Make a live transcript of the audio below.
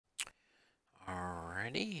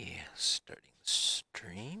Alrighty, starting the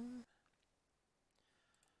stream.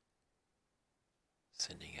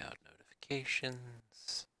 Sending out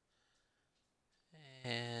notifications.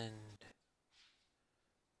 And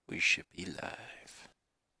we should be live.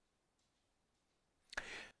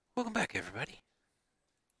 Welcome back, everybody.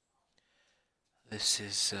 This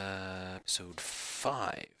is episode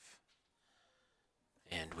 5.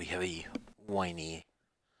 And we have a whiny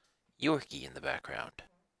Yorkie in the background.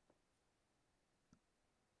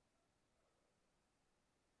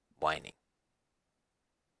 Whining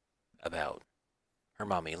about her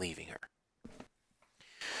mommy leaving her.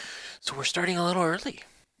 So we're starting a little early.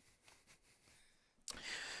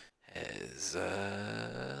 As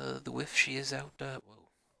the whiff she is out. Whoa.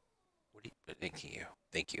 What are you? Thank you.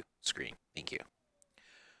 Thank you. Screen. Thank you.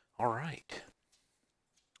 All right.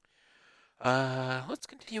 Let's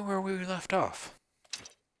continue where we left off.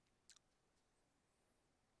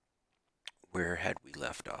 Where had we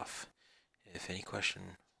left off? If any question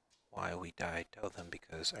why we died, tell them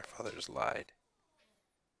because our fathers lied.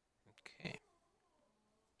 Okay.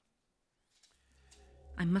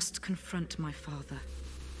 I must confront my father.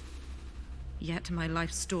 Yet my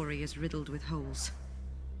life story is riddled with holes.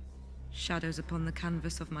 Shadows upon the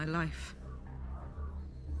canvas of my life.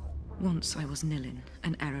 Once I was Nilin,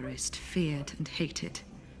 an errorist, feared and hated.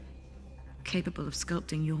 Capable of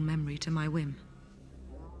sculpting your memory to my whim.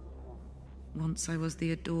 Once I was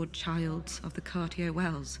the adored child of the Cartier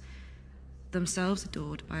Wells, themselves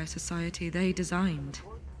adored by a society they designed.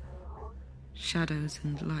 Shadows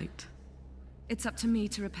and light. It's up to me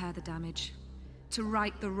to repair the damage, to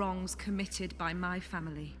right the wrongs committed by my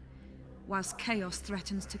family, whilst chaos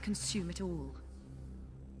threatens to consume it all.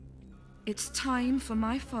 It's time for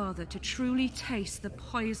my father to truly taste the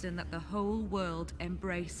poison that the whole world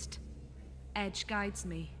embraced. Edge guides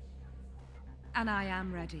me, and I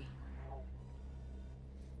am ready.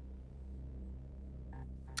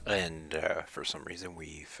 And for some reason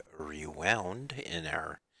we've rewound in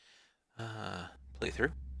our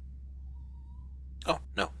playthrough. Oh,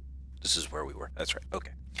 no. This is where we were. That's right.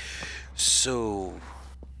 Okay. So,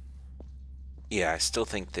 yeah, I still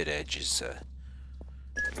think that Edge is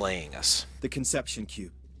playing us. The conception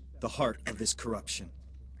cube. The heart of this corruption.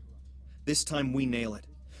 This time we nail it.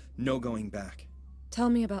 No going back. Tell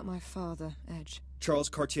me about my father, Edge. Charles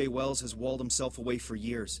Cartier Wells has walled himself away for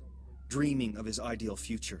years, dreaming of his ideal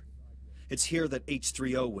future. It's here that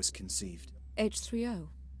H3O was conceived. H3O?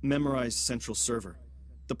 Memorized central server.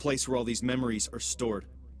 The place where all these memories are stored.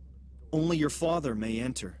 Only your father may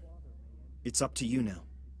enter. It's up to you now.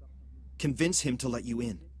 Convince him to let you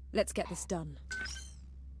in. Let's get this done.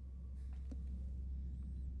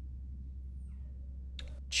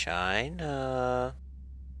 China.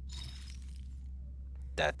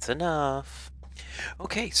 That's enough.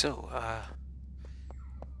 Okay, so,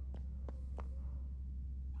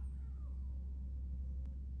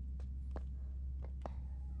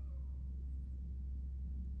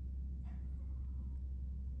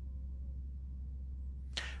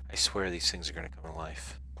 I swear these things are going to come to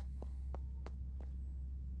life.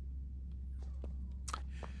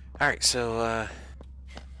 Alright, so,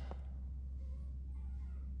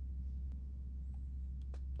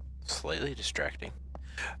 slightly distracting.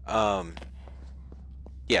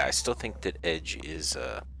 Yeah, I still think that Edge is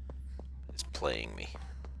playing me.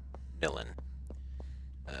 Nilin.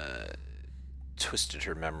 Twisted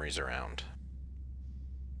her memories around.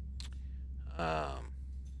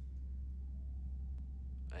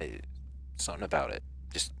 Something about it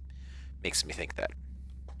just makes me think that.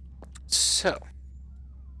 So,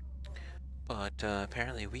 but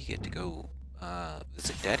apparently we get to go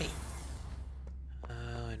visit Daddy.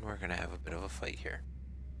 And we're gonna have a bit of a fight here.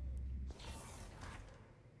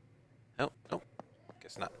 Oh, nope.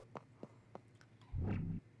 Guess not.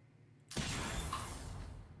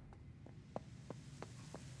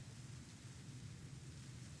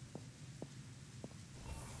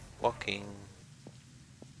 Walking.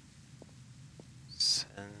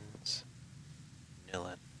 Sends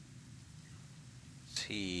Nilin.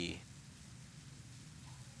 He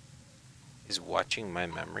is watching my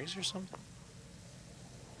memories or something?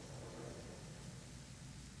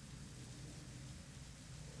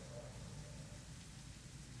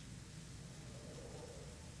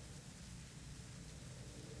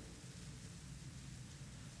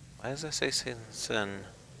 Why does that say Sen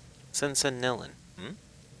Nilin? Hmm?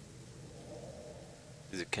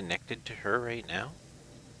 Is it connected to her right now?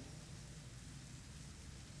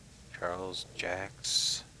 Charles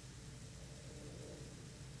Jax.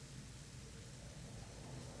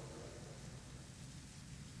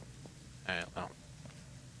 Alright, well.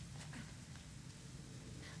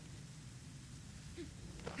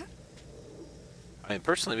 I mean,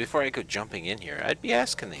 personally, before I go jumping in here, I'd be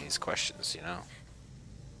asking these questions, you know?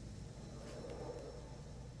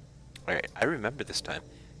 Alright, I remember this time.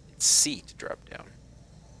 It's C to drop down.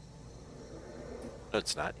 No,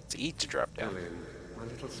 it's not. It's E to drop down. Ellen, my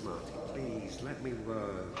little smarty, please let me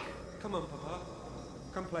work. Come on, Papa.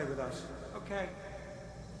 Come play with us, okay?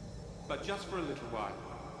 But just for a little while.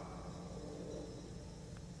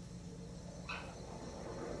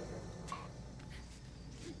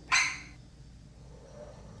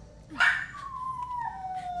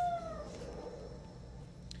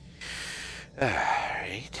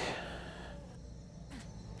 Alright.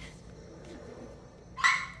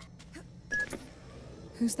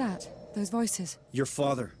 Who's that? Those voices? Your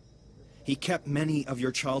father. He kept many of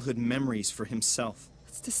your childhood memories for himself.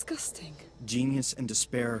 That's disgusting. Genius and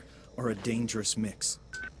despair are a dangerous mix.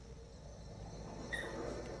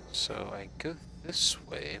 So I go this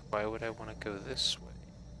way. Why would I want to go this way?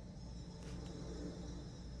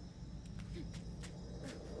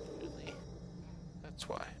 Really? That's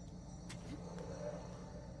why.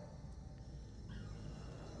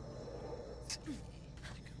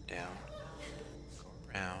 Go down. Go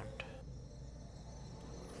around.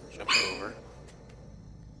 Jump over.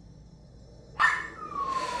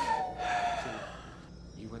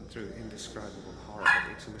 You went through indescribable horror,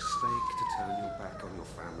 but it's a mistake to turn your back on your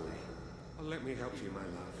family. Oh, let me help you, my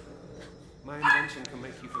love. My invention can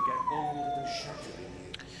make you forget all that is shattered in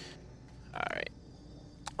you. Alright.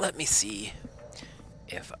 Let me see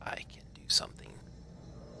if I can do something.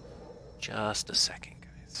 Just a second,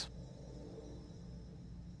 guys.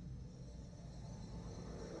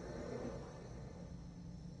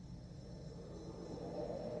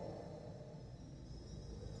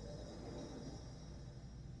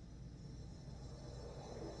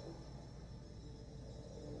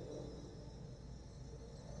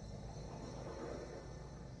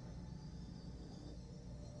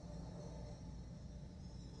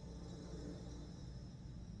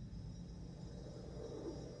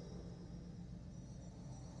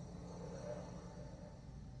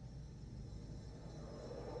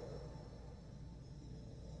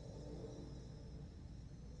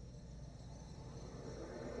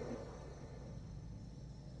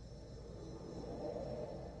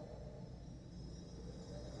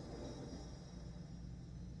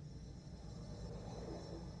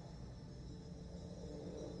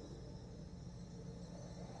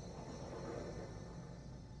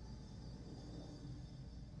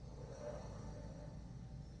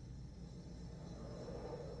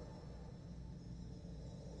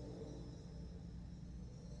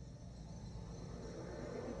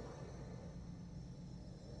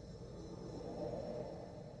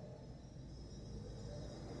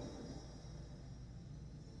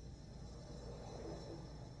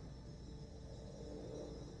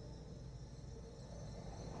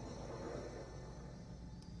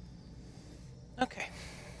 Okay.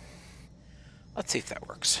 Let's see if that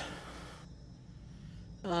works.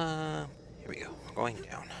 Here we go. We're going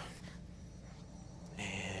down.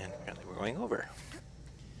 And apparently we're going over.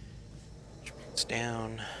 Which means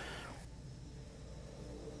down.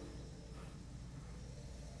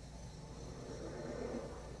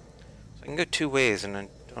 So I can go two ways, and I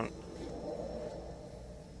don't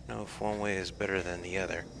know if one way is better than the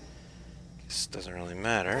other. Guess it doesn't really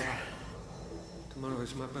matter. Tomorrow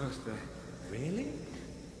is my birthday. Really?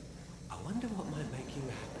 I wonder what might make you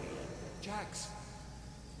happy. Jax!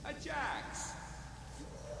 Jax!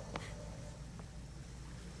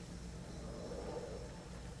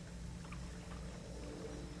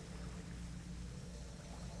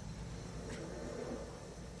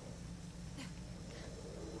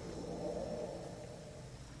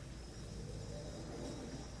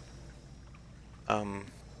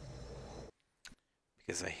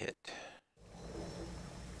 Because I hit.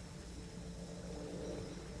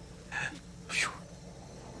 Phew.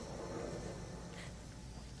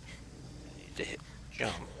 I need to hit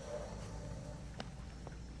jump.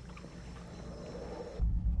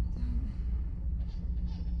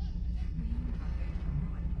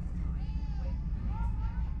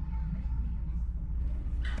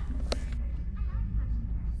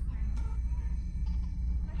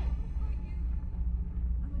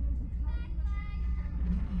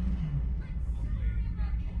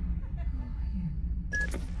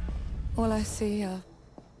 All I see are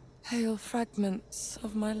pale fragments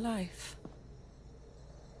of my life.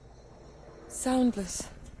 Soundless,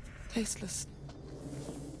 tasteless,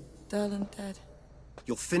 dull and dead.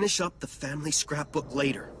 You'll finish up the family scrapbook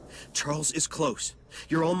later. Charles is close.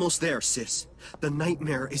 You're almost there, sis. The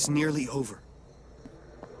nightmare is nearly over.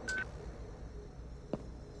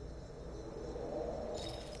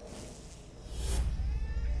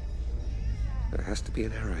 has to be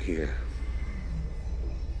an error here.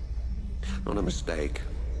 Not a mistake.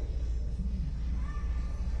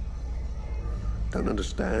 Don't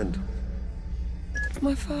understand.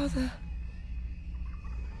 My father.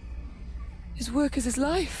 His work is his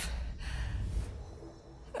life.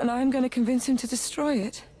 And I'm going to convince him to destroy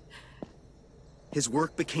it. His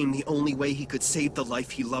work became the only way he could save the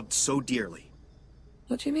life he loved so dearly.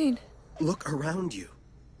 What do you mean? Look around you.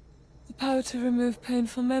 The power to remove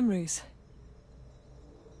painful memories.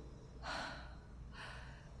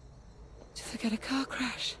 To forget a car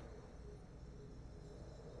crash.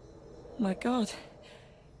 My God.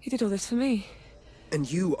 He did all this for me.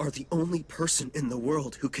 And you are the only person in the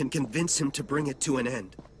world who can convince him to bring it to an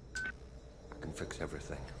end. I can fix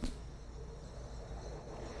everything.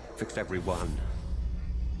 Fix everyone.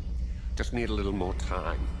 Just need a little more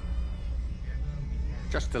time.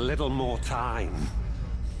 Just a little more time.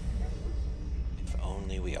 If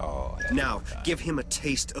only we all had Now, more time. give him a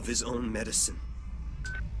taste of his own medicine.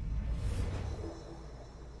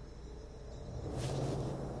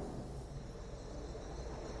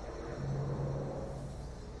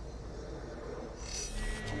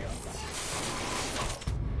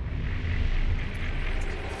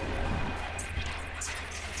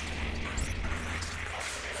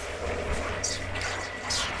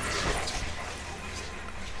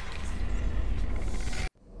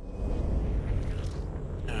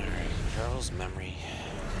 Alright, Charles' memory.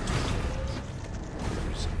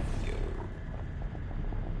 Where's it go?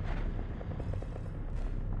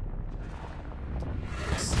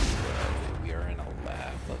 Let's see, we are in a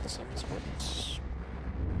lab of some sorts.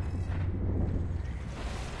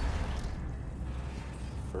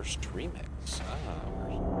 First remix.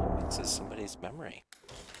 This is somebody's memory.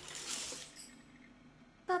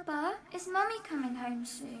 Papa, is Mummy coming home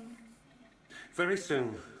soon? Very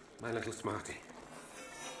soon, my little smarty.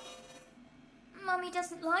 Mummy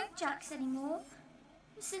doesn't like Jax anymore.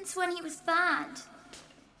 Since when he was bad.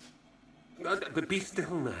 But be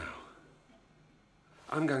still now.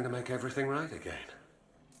 I'm going to make everything right again.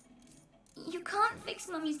 You can't fix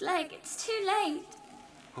Mummy's leg, it's too late.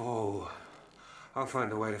 Oh, I'll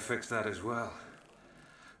find a way to fix that as well.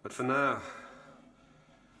 But for now,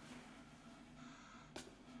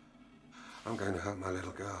 I'm going to help my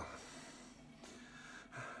little girl.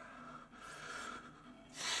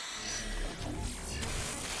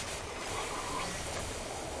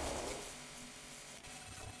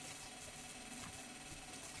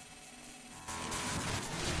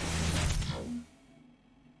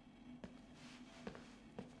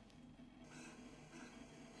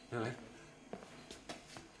 Really?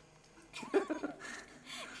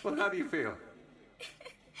 Well, how do you feel?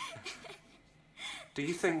 Do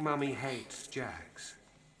you think Mummy hates Jax?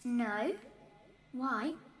 No.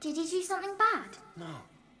 Why? Did he do something bad? No.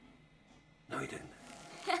 No, he didn't.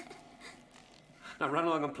 Now run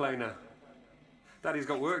along and play now. Daddy's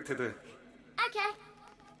got work to do. Okay.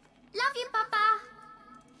 Love you, Papa.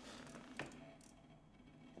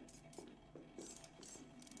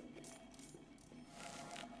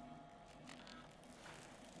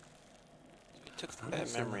 We took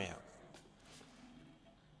that memory out.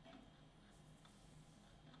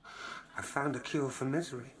 I found a cure for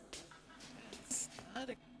misery. It's not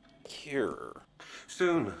a cure.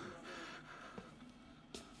 Soon,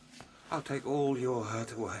 I'll take all your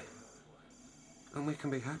hurt away. And we can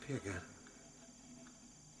be happy again.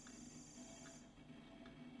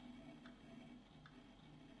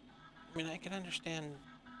 I mean, I can understand.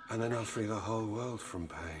 And then I'll free the whole world from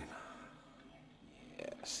pain.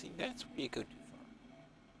 Yeah, see, that's where you go too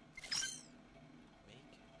far.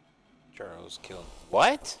 Make Charles kill.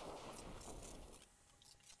 What?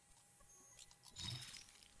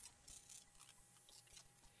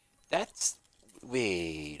 That's.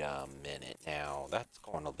 Wait a minute now. That's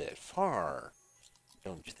going a bit far.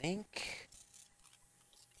 Don't you think?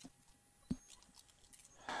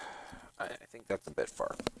 I think that's a bit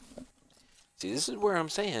far. See, this is where I'm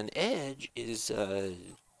saying Edge is,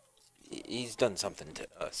 he's done something to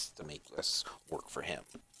us to make us work for him.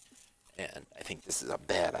 And I think this is a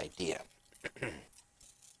bad idea.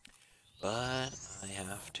 But I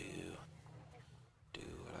have to do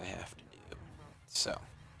what I have to do. So,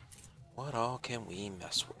 what all can we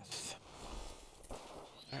mess with?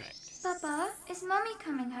 Alright. Papa, is Mummy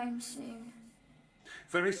coming home soon?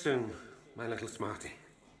 Very soon, my little smarty.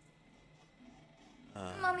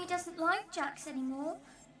 Mummy doesn't like Jax anymore.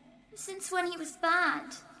 Since when he was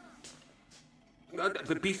bad.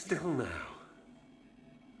 But be still now.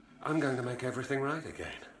 I'm going to make everything right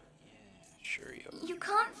again. Sure you. You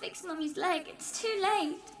can't fix Mummy's leg, it's too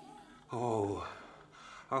late. Oh,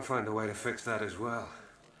 I'll find a way to fix that as well.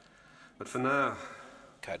 But for now,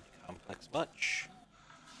 Cut complex much.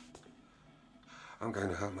 I'm going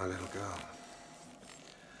to help my little girl.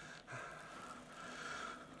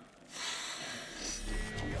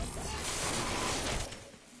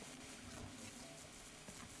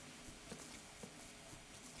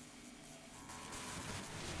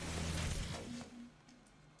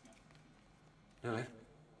 Nelly?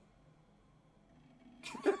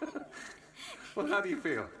 Well, how do you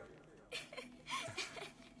feel?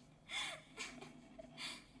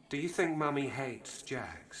 Do you think Mummy hates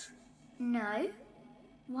Jags? No.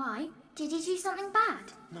 Why? Did he do something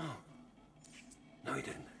bad? No, he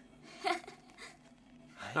didn't.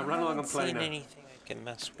 Now run along and play Seen now. anything I can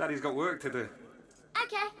mess with. Daddy's got work to do.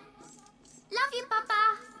 Okay. Love you,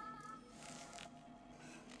 Papa.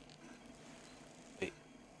 Wait,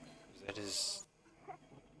 is that his?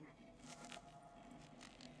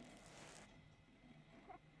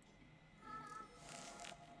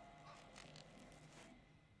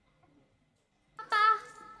 Papa.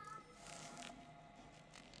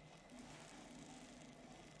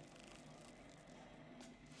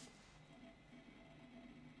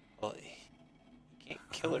 Well, he can't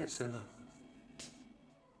kill her Silla.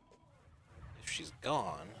 if she's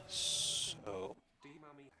gone. So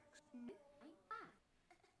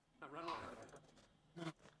Now run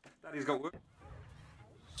along. Daddy's got work.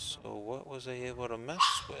 So what was I able to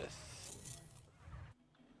mess with?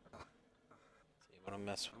 Able to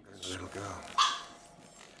mess with Little girl.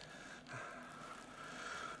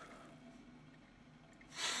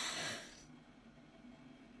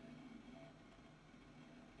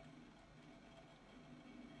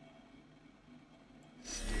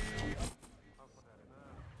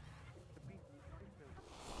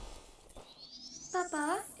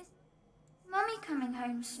 Papa, is Mummy coming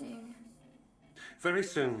home soon? Very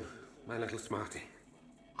soon, my little smarty.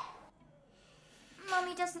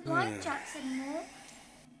 Mummy doesn't like Jax anymore.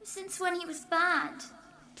 Since when he was bad.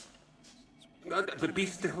 But be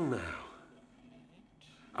still now.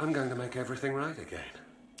 I'm going to make everything right again.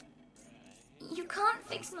 You can't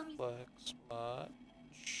fix Mummy's complex much.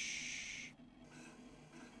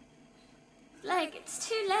 leg. It's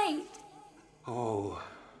too late. Oh,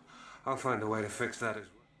 I'll find a way to fix that as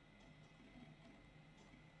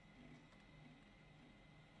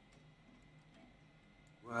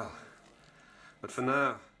well. Well, but for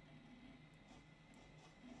now...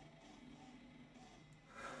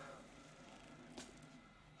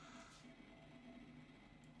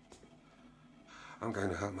 I'm going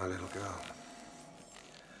to help my little girl.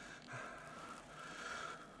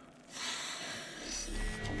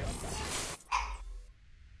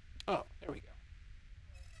 Oh, there we go.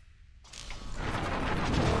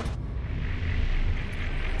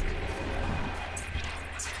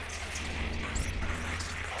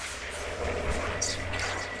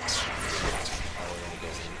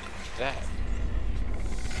 That.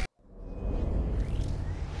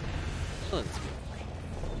 Villain's memory.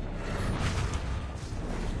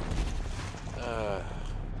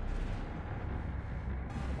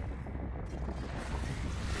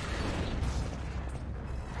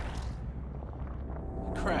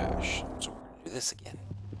 Crash. So we're gonna do this again.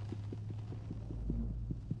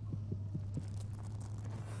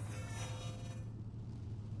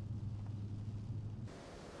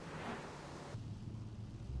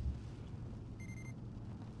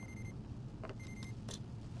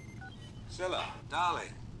 Silla,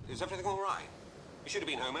 darling, is everything all right? You should have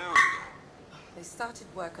been home hours ago. They started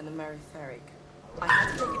work on the Mary Ferrick. I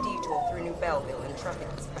had to take a detour through New Belleville and traffic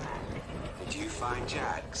was bad. Did you find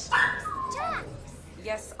Jags? Jax!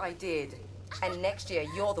 Yes, I did. And next year,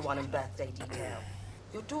 you're the one in birthday detail.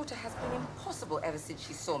 Your daughter has been impossible ever since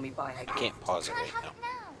she saw me buy her gift. Can't pause it Can I right have now. it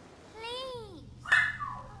now? Please.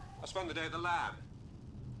 I spent the day at the lab.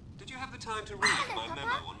 Did you have the time to read Hello, my Papa.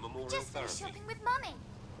 memo on memorial Just finished therapy? shopping with Mummy.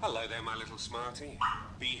 Hello there, my little smarty.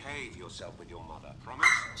 Behave yourself with your mother, promise?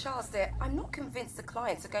 Charles, dear, I'm not convinced the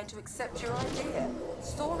clients are going to accept your idea.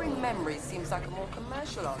 Storing memories seems like a more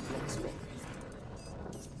commercial argument to me.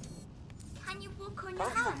 Can you walk on your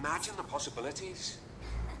Can't you hands? imagine the possibilities?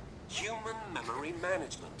 Human memory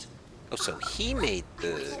management. Oh, so he made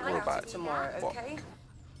the I'll robot. tomorrow, walk. okay?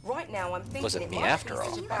 Right now, I'm thinking Wasn't it me might after be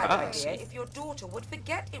all. such a bad Ah, idea see. if your daughter would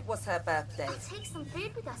forget it was her birthday. I'll take some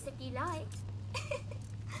food with us if you like.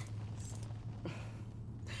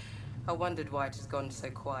 I wondered why it has gone so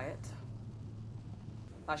quiet.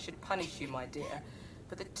 I should punish you, my dear,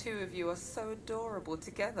 but the two of you are so adorable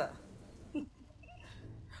together.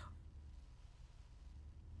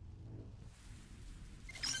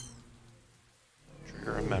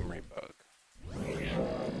 Trigger a memory bug. Please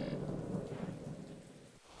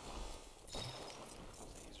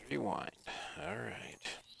rewind.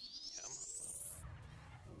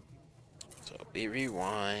 We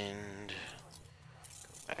rewind.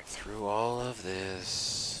 Go back through all of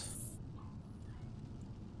this.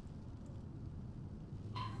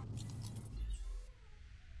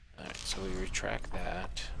 Alright, so we retract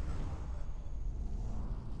that.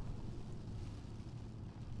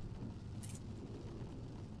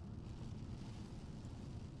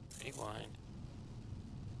 Rewind.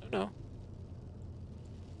 Oh no.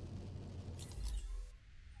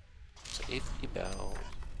 Safety belt.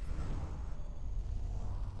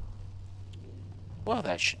 Well,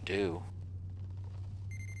 that should do.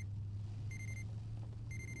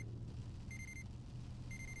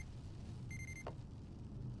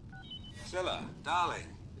 Zilla, darling,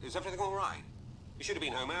 is everything all right? You should have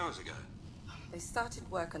been home hours ago. They started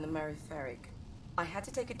work on the Mary Ferrick. I had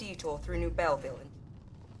to take a detour through New Belleville and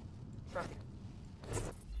traffic.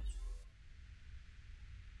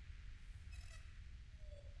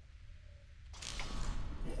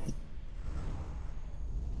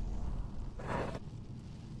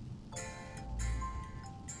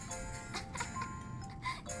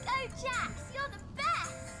 Go, Jax! You're the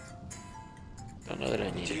best! Don't know that I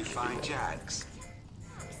need Did you it. find Jax?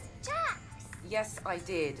 Jax! Yes, I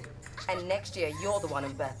did. And next year, you're the one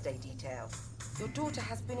in birthday details. Your daughter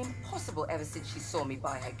has been impossible ever since she saw me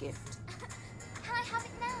buy her gift. Can I have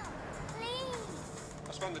it now? Please!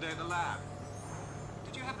 I spent the day at the lab.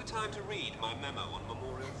 Did you have the time to read my memo on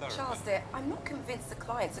memorial therapy? Charles, dear, I'm not convinced the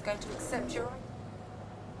clients are going to accept your idea.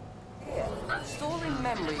 Storing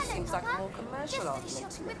memories Hello, seems like a Papa. more commercial Just argument finished to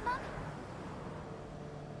shopping me. with Mummy.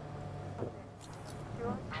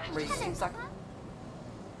 Memories Hello, seems like Papa.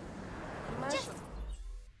 commercial.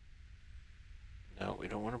 No, we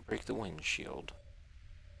don't want to break the windshield.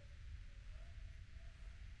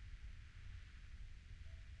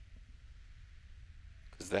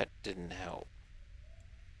 Because that didn't help.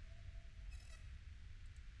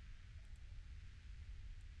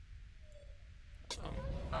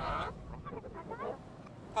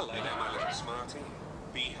 Hello there, my little smarty.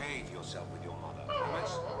 Behave yourself with your mother,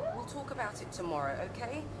 promise? We'll talk about it tomorrow,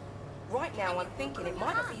 okay? Right now, I'm thinking it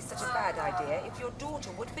might not be such a bad idea if your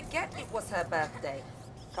daughter would forget it was her birthday.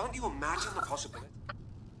 Can't you imagine the possibility?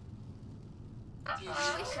 I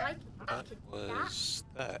wish I What could do that. was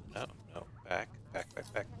that? No, no. Back.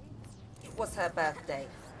 It was her birthday.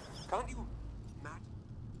 Can't you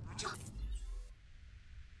imagine?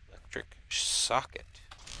 Electric socket.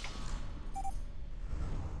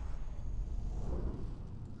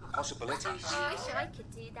 Possibilities? I wish I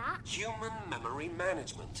could do that. Human memory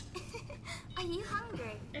management. Are you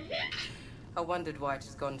hungry? I wondered why it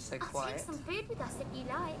has gone so I'll quiet. take some food with us if you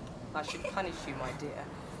like. I should punish you, my dear.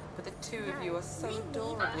 But the two of you are so Really?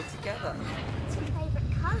 adorable together. What's your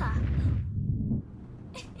favourite colour?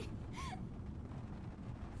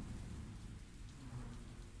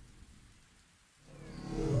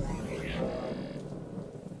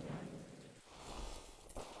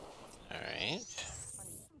 Alright.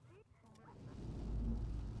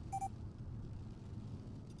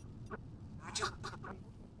 Imagine.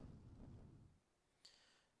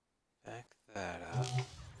 Back that up.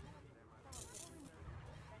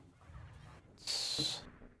 Let's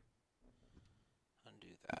undo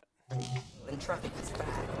that. And traffic is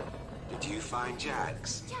bad. Did you find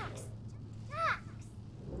Jax? Jax! Jax!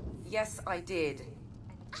 Yes, I did.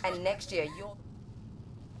 And next year, you're...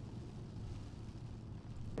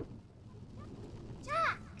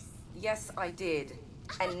 Jax! Yes, I did.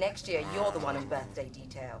 And next year, you're the one in birthday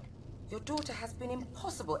detail. Your daughter has been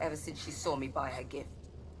impossible ever since she saw me buy her gift.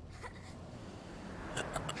 Can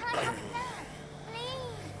I have it now?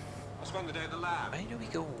 Please! I spent the day at the lab. Why do we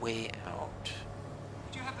go way out?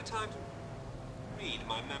 Did you have the time to read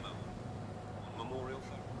my memo on memorial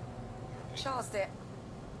therapy? Charles, dear,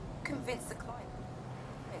 convince the clients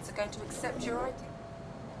are going to accept your idea.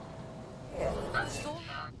 Here, store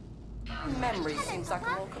memory seems like a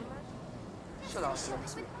more commercial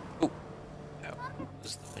argument. Oh, that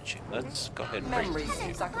was the windshield. Let's go ahead and break Memory the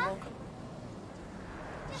seems like a more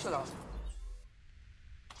commercial argument.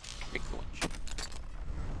 windshield.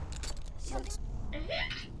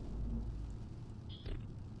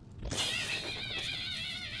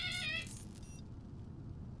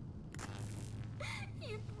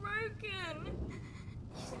 You're broken.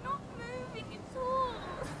 You're not moving at all.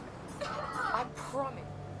 I promise.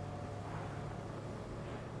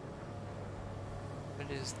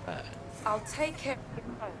 What is that? I'll take care of it.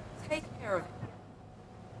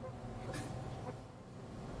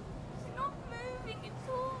 You're not moving at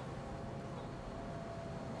all.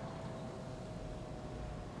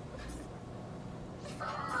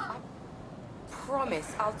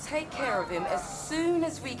 Promise, I'll take care of him as soon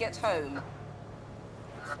as we get home.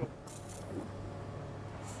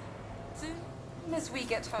 as we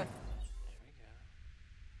get home. There we go.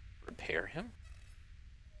 Repair him.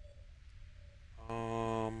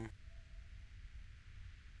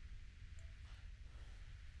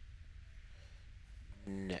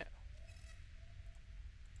 No.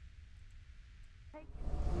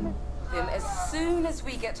 Him as soon as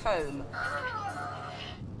we get home.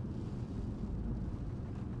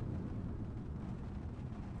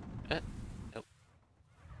 Nope.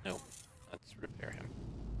 Nope. Let's repair him.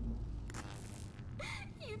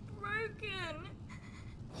 You're broken.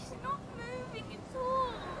 He's not moving at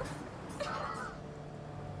all.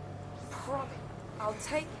 Promise. I'll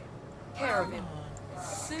take care of him.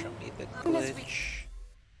 Soon Show me the as we glitch.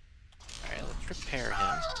 Alright, let's repair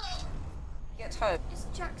him. get home. Is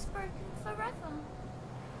Jack's broken forever?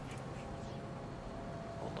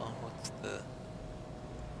 Hold on, what's the...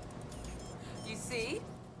 You see?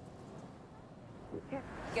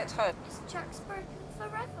 Get home. Is Jack's broken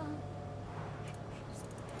forever?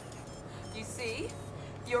 You see?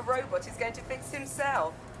 Your robot is going to fix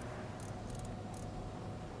himself.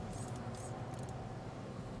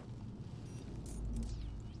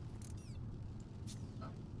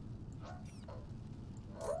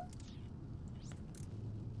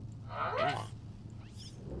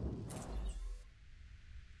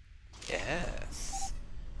 Yes.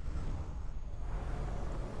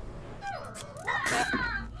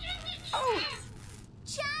 Oh!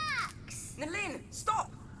 Jax! Nalin,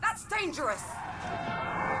 stop! That's dangerous!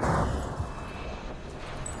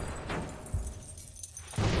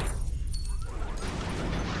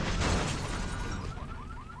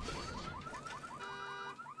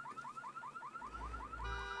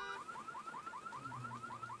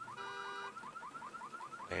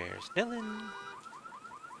 Where's Dylan?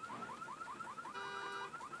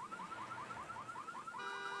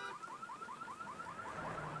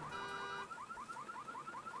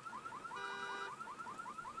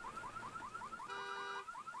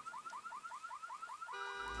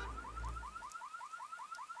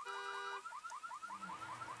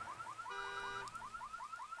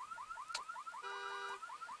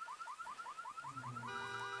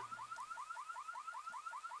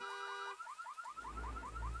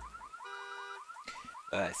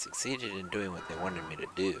 I succeeded in doing what they wanted me to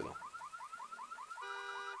do.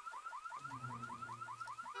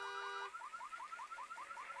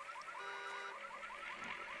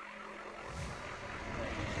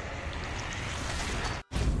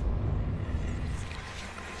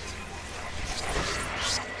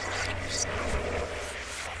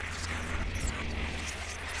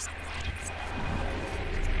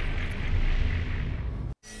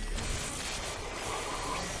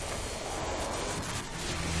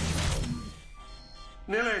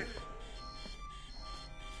 Nilly!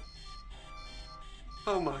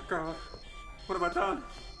 Oh my god. What have I done?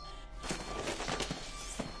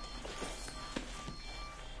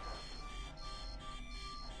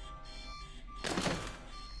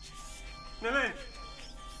 Nilly!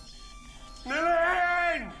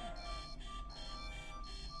 Nilly!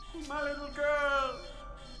 My little girl!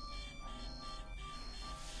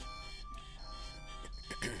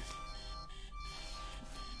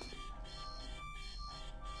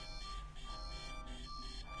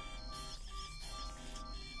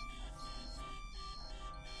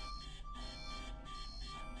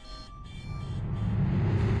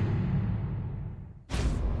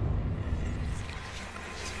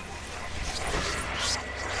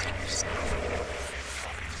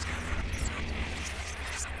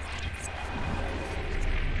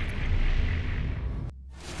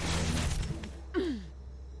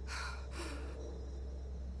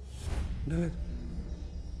 Nilly.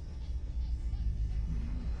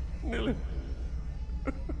 Nilly.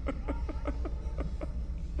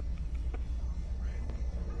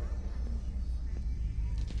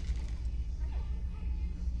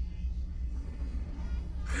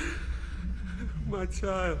 My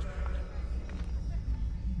child.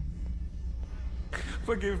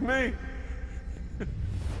 Forgive me. I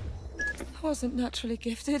wasn't naturally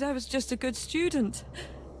gifted, I was just a good student.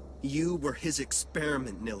 You were his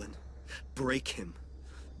experiment, Nilin. Break him.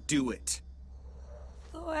 Do it.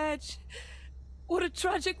 Oh, Edge. What a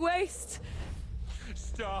tragic waste.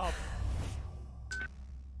 Stop.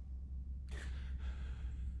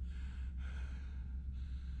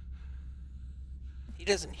 He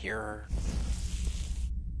doesn't hear her.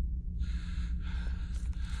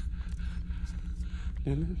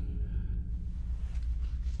 Nilin?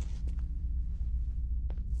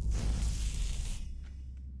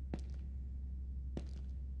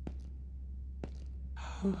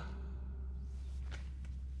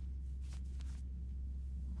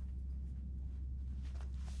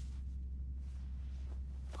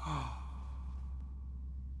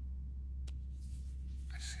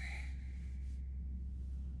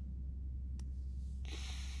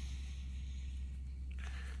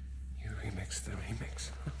 the remix.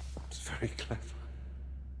 It's very clever.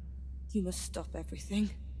 You must stop everything,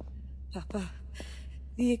 Papa.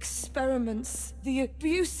 The experiments, the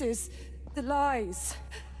abuses, the lies.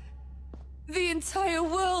 The entire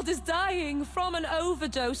world is dying from an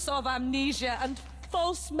overdose of amnesia and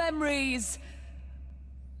false memories.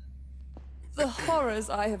 The horrors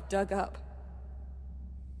I have dug up.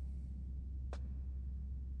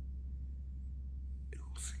 It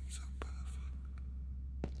all seems so perfect.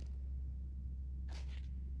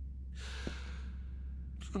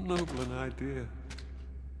 So noble an idea.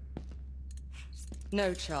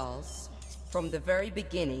 No, Charles. From the very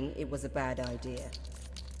beginning, it was a bad idea.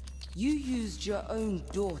 You used your own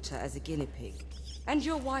daughter as a guinea pig. And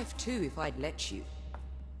your wife too, if I'd let you.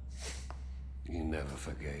 You never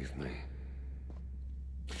forgave me.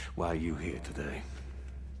 Why are you here today?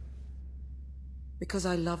 Because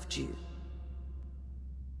I loved you.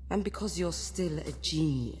 And because you're still a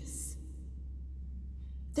genius.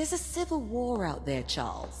 There's a civil war out there,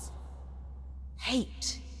 Charles.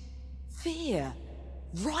 Hate. Fear.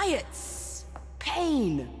 Riots.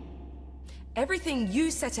 Pain. Everything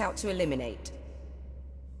you set out to eliminate.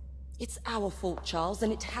 It's our fault, Charles,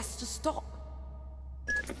 and it has to stop.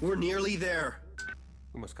 We're nearly there.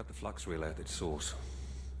 We must cut the flux relay at its source.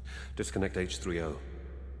 Disconnect H30.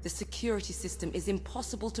 The security system is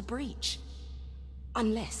impossible to breach.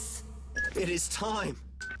 Unless... It is time.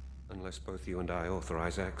 Unless both you and I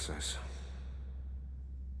authorize access.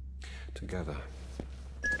 Together.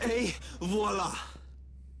 Et voila!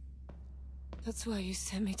 That's why you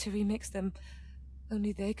sent me to remix them.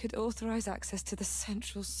 Only they could authorize access to the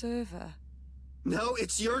central server. Now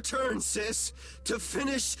it's your turn, sis, to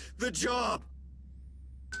finish the job!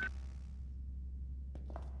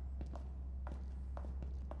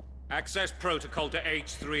 Access protocol to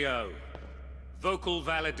H30. Vocal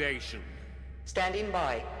validation. Standing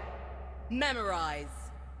by. Memorize.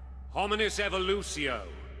 Hominis evolutio.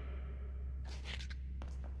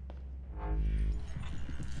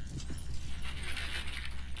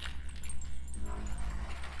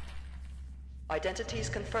 Identities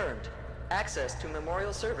confirmed. Access to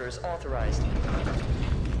memorial servers authorized.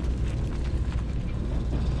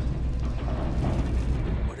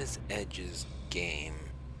 What is Edge's game?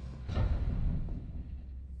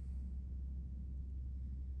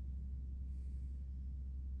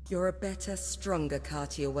 You're a better, stronger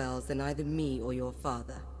Cartier Wells than either me or your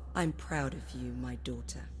father. I'm proud of you, my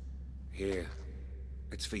daughter. Here.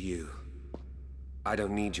 It's for you. I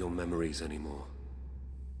don't need your memories anymore.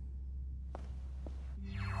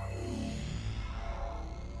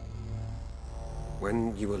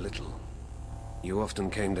 When you were little, you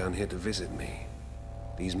often came down here to visit me.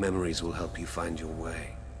 These memories will help you find your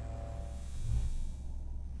way.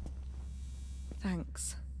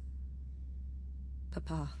 Thanks,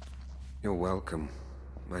 Papa. You're welcome,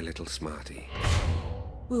 my little smarty.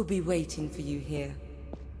 We'll be waiting for you here.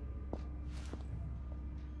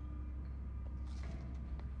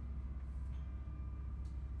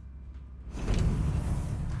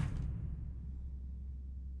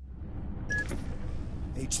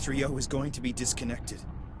 H30 is going to be disconnected.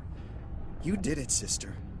 You did it,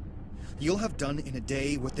 sister. You'll have done in a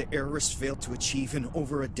day what the Errorists failed to achieve in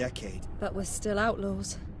over a decade. But we're still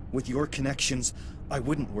outlaws. With your connections, I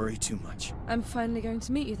wouldn't worry too much. I'm finally going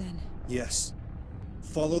to meet you then. Yes.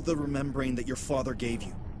 Follow the remembering that your father gave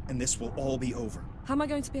you, and this will all be over. How am I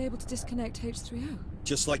going to be able to disconnect H30?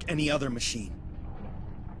 Just like any other machine.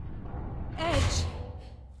 Edge!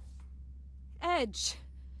 Edge!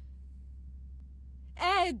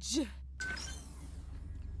 Edge! Yeah,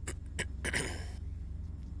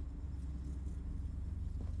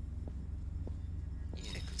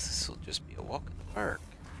 because this will just be a walk in the park.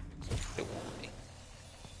 It won't be.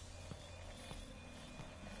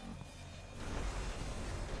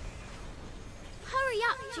 Hurry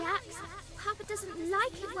up, Jax. Papa doesn't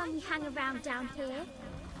like it when we hang around down here.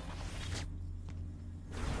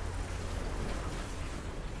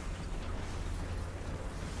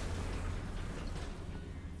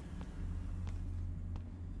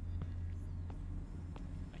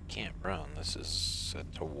 I can't run. This is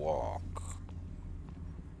set to walk.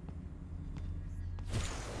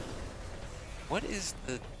 What is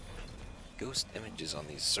the ghost images on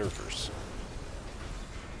these servers?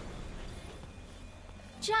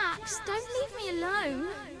 Jax, don't leave me alone.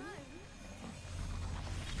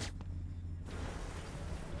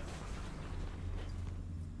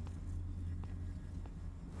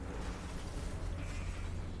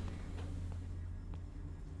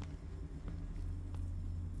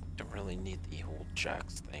 Don't really need the whole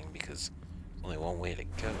Jax thing because there's only one way to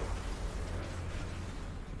go.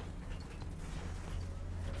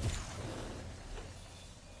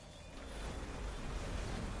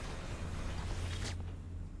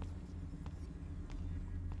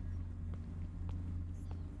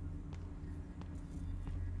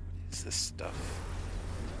 is this stuff?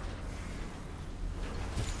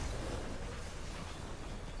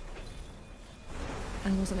 I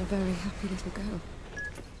wasn't a very happy little girl.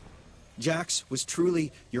 Jax was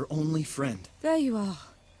truly your only friend. There you are.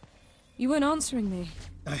 You weren't answering me.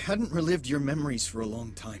 I hadn't relived your memories for a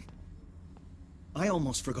long time. I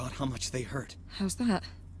almost forgot how much they hurt. How's that?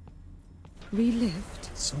 Relived?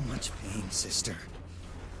 So much pain, sister.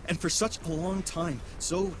 And for such a long time,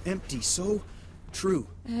 so empty, so true.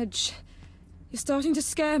 Edge, you're starting to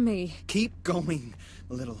scare me. Keep going,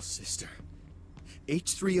 little sister.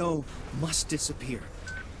 H3O must disappear.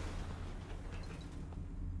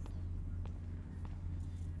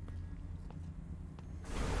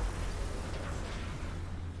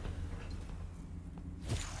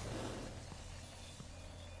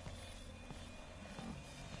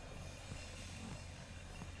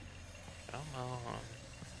 Come on.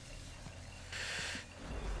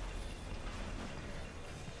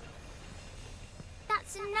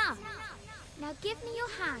 That's enough. Now give me your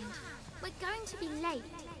hand. We're going to be late.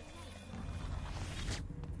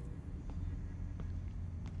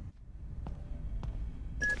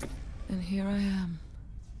 And here I am.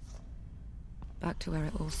 Back to where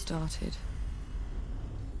it all started.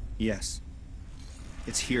 Yes.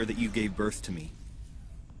 It's here that you gave birth to me.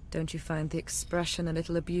 Don't you find the expression a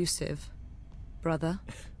little abusive, brother?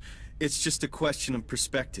 It's just a question of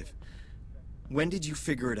perspective. When did you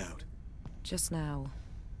figure it out? Just now.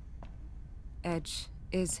 Edge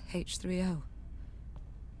is H3O.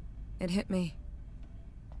 It hit me.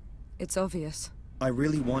 It's obvious. I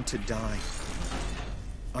really want to die.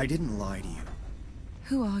 I didn't lie to you.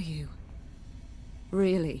 Who are you?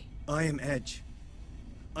 Really? I am Edge.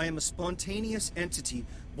 I am a spontaneous entity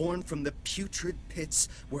born from the putrid pits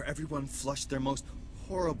where everyone flushed their most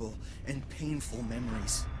horrible and painful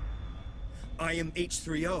memories. I am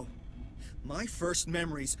H3O. My first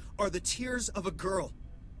memories are the tears of a girl.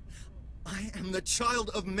 I am the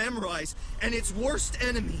child of Memorize and its worst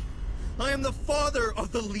enemy. I am the father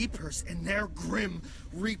of the Leapers and their grim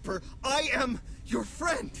reaper. I am your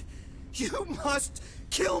friend. You must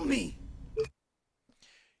kill me.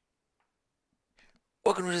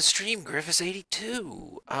 Welcome to the stream,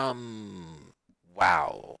 Griffiths82.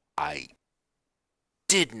 Wow, I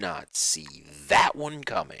did not see that one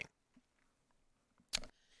coming.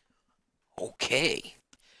 Okay.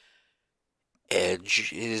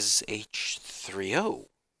 Edge is H3O,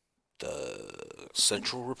 the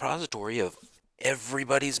central repository of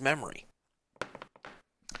everybody's memory.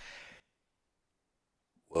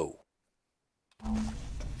 Whoa.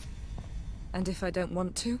 And if I don't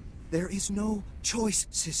want to? There is no choice,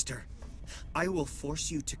 sister. I will force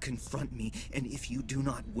you to confront me, and if you do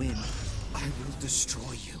not win, I will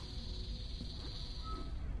destroy you.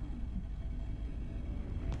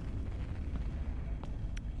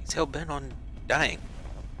 He's hell-bent on dying.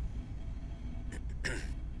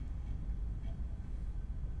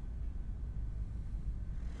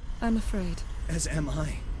 I'm afraid. As am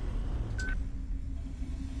I.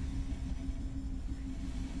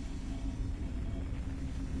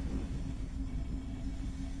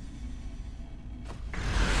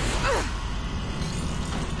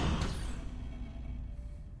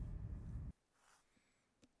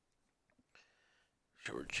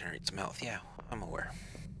 Sure regenerates mouth, yeah, I'm aware.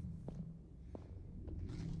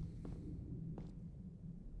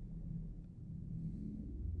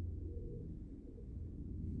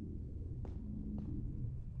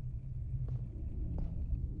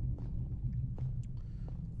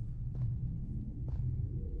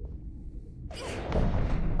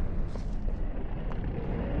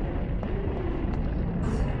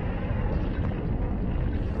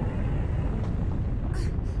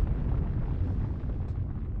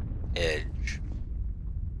 Edge.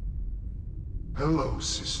 Hello,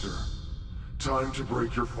 sister. Time to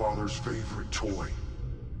break your father's favorite toy.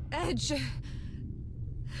 Edge!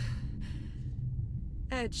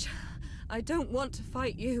 Edge, I don't want to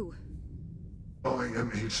fight you. I am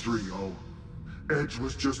H3O. Edge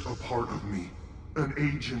was just a part of me. An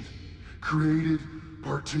agent. Created,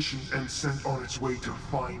 partitioned, and sent on its way to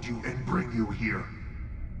find you and bring you here.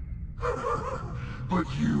 But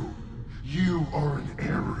you are an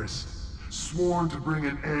heiress, sworn to bring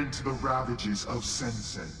an end to the ravages of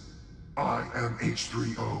Sensen. I am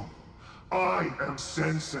H3O. I am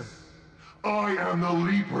Sensen. I am the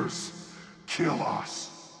Leapers. Kill us.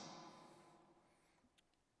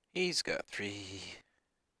 He's got 3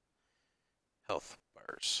 health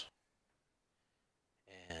bars.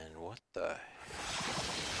 And what the...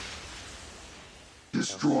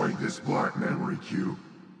 Destroy this black memory cube.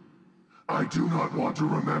 I do not want to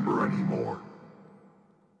remember anymore.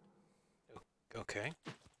 Okay.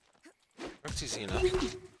 That's easy enough. You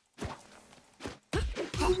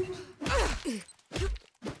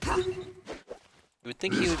would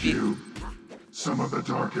think he would be... Some of the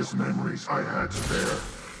darkest memories I had to bear.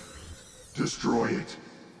 Destroy it.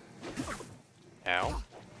 Ow.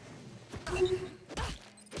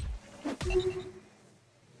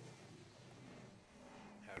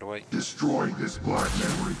 How do I... Destroy this black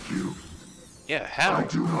memory cube. Yeah, how? I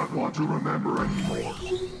do not want to remember anymore.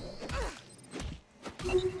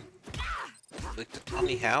 Would you like to tell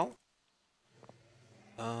me how?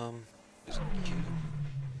 There's a cube.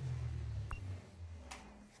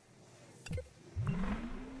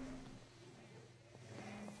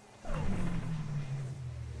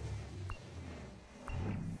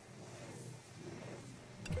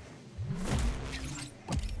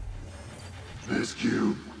 This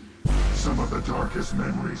cube. Some of the darkest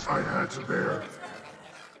memories I had to bear.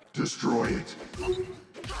 Destroy it.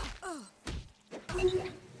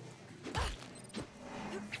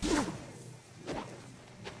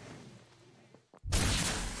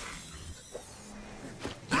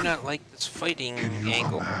 Do not like this fighting Can you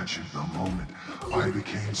angle. imagine the moment I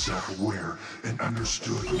became self-aware and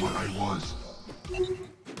understood what I was?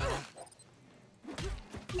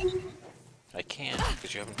 I can't,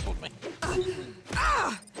 because you haven't told me.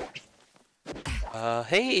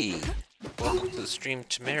 Hey! Welcome to the stream,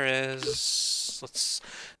 Chimeras. Let's,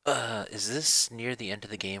 is this near the end of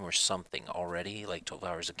the game or something already? Like 12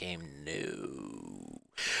 hours of game? No.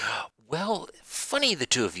 Well, funny the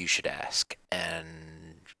two of you should ask,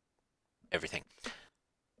 and everything.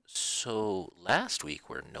 So, last week,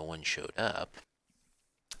 where no one showed up,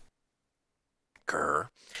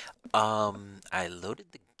 I loaded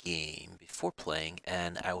the game before playing,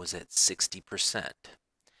 and I was at 60%.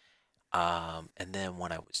 And then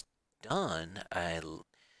when I was done, I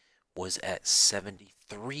was at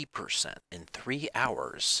 73% in 3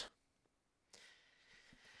 hours.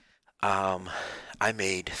 I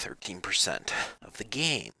made 13% of the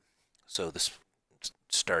game. So this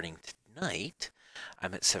starting tonight,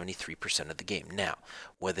 I'm at 73% of the game. Now,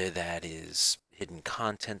 whether that is hidden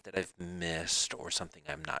content that I've missed or something,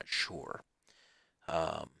 I'm not sure.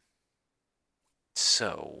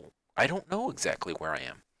 So I don't know exactly where I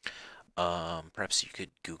am. Perhaps you could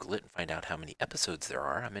Google it and find out how many episodes there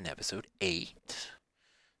are. I'm in episode 8.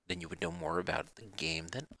 Then you would know more about the game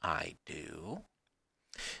than I do.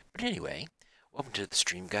 But anyway, welcome to the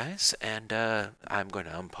stream, guys. And I'm going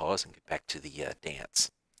to unpause and get back to the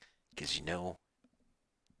dance. Because you know,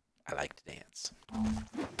 I like to dance.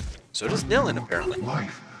 So does Dylan, apparently.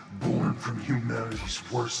 Life born from humanity's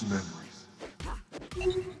worst memories.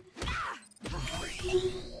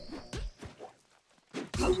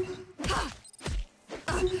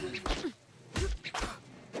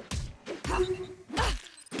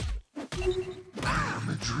 I'm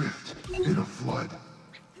adrift in a flood,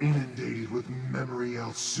 inundated with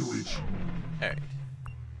memory-out sewage. Alright.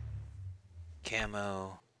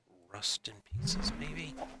 Camo, rust in pieces,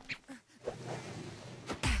 maybe?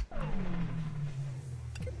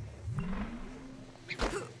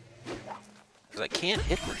 Because I can't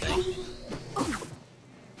hit the thing.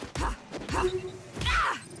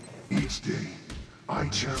 Each day, I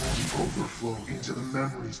channel the overflow into the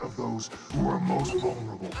memories of those who are most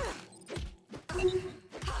vulnerable.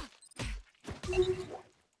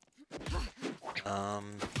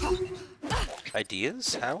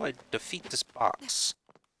 Ideas? How I defeat this box?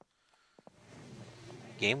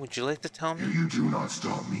 Game, would you like to tell me? If you do not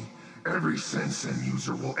stop me, every Sensen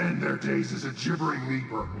user will end their days as a gibbering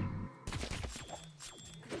leaper.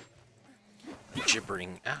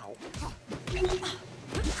 Gibbering, ow. Did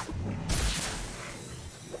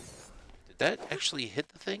that actually hit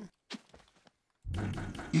the thing?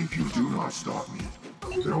 If you do not stop me,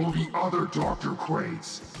 there will be other Dr.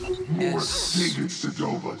 Quaids. More David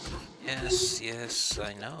Sedovas. Yes,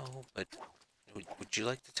 I know, but would you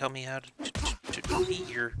like to tell me how to defeat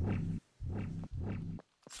your...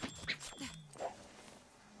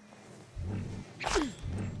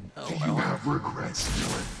 Oh, Do you have regrets,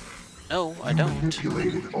 Dylan? No, I You don't.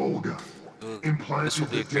 manipulated Olga, implanted this will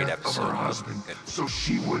be the a great death of episode. her husband so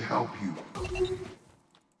she would help you.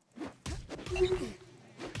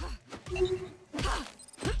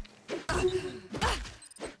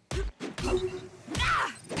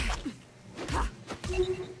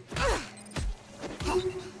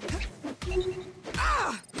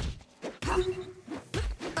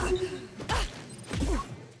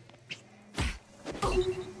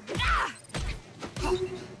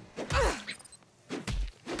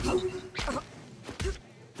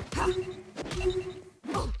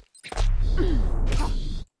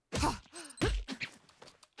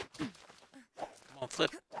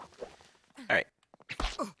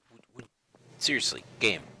 Seriously,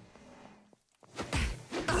 game.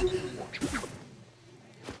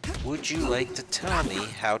 Would you like to tell me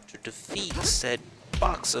how to defeat said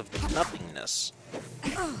box of nothingness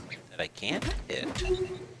that I can't hit?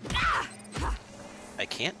 I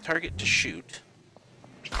can't target to shoot.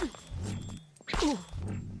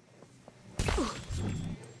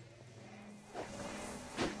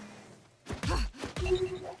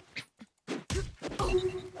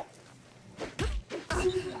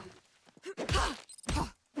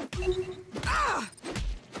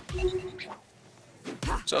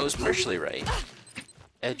 So I was partially right.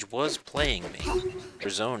 Edge was playing me for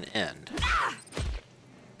zone end.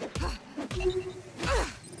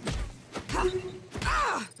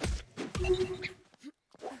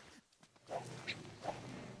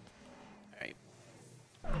 Alright.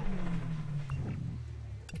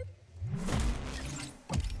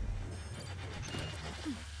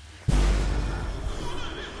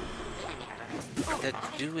 Did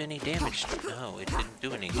that do any damage to it? No, it didn't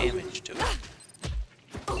do any damage to it.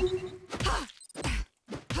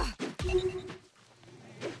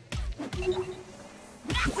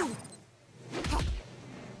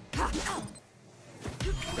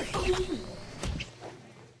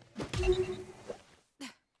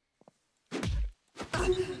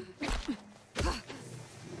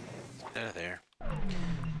 Get out of there.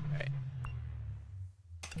 Alright.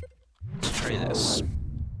 Let's try this.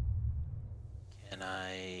 Can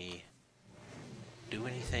I do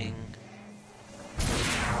anything?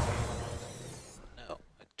 No,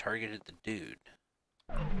 I targeted the dude.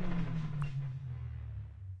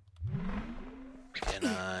 Can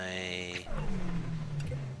I...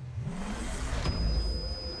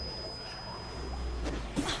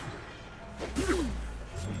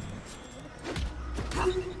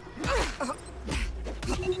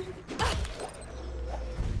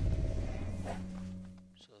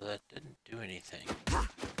 So that didn't do anything.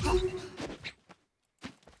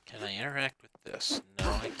 Can I interact with this?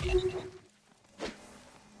 No, I can't.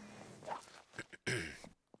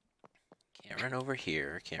 Can't run over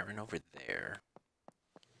here, can't run over there.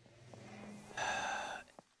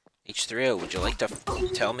 H3O, would you like to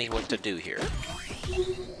tell me what to do here?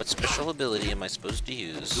 What special ability am I supposed to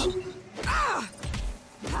use?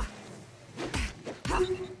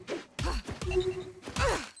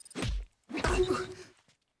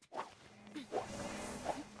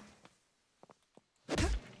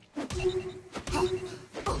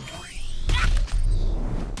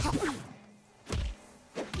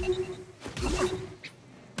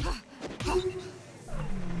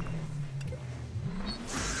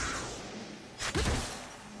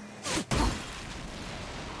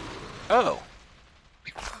 Oh!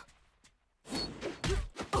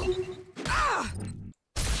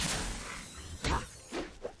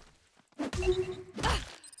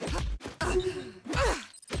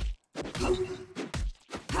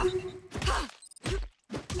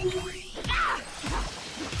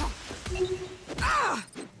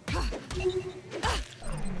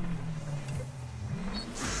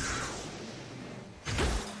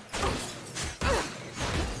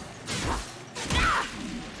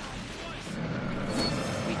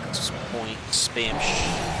 Point, spam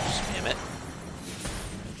it.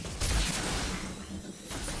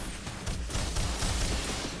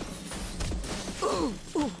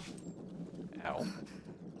 Ow.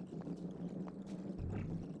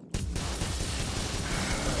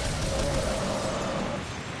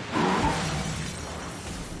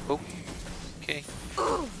 Oh, okay.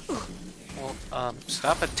 Well,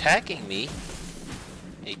 stop attacking me,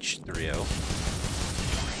 H3O.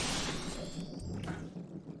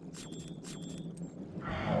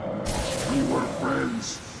 We were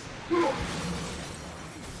friends.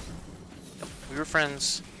 Yep, we were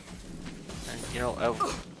friends. And, you know, I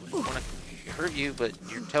wouldn't want to hurt you, but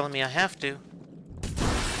you're telling me I have to.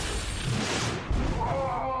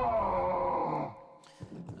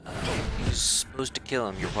 You're supposed to kill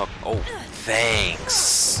him. You're welcome. Oh,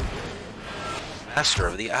 thanks. Master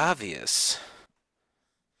of the obvious.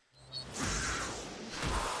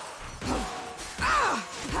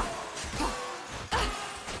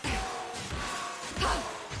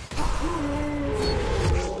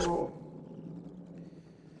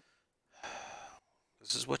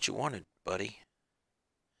 This is what you wanted, buddy.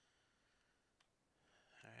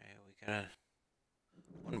 Alright, we got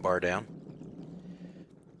one bar down.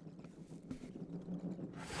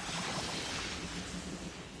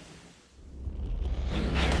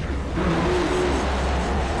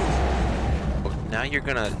 Well, now you're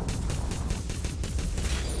gonna...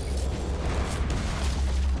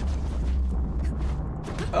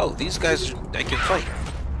 Oh, these guys, I can fight.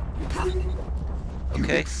 You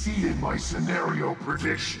Okay. exceeded my scenario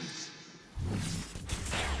predictions.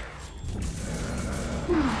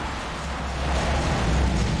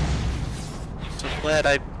 So glad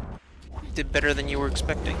I did better than you were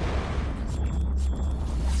expecting.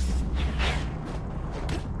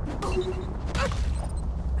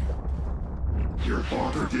 Your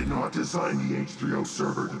father did not design the H3O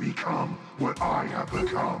server to become what I have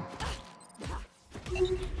become.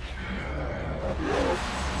 Thank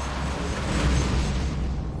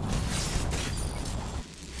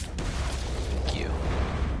you.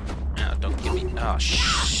 No, don't give me. Oh,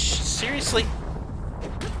 seriously?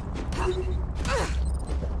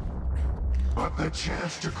 But the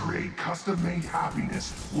chance to create custom-made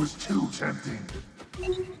happiness was too tempting.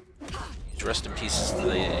 Rest in pieces to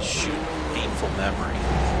the shoot painful memory.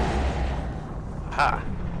 Ha.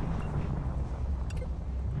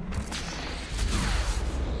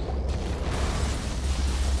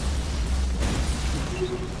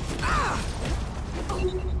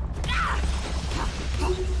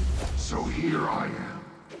 So here I am,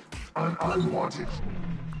 an unwanted.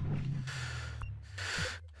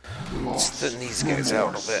 Let's thin these guys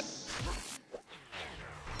out a bit.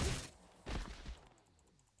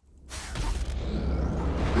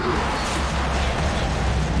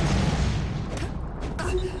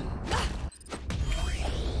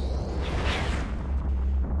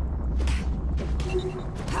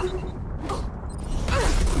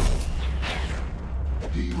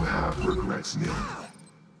 Do you have regrets, Nick?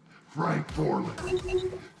 Frank Borland,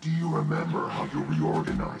 do you remember how you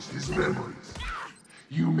reorganized his memories?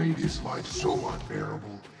 You made his life so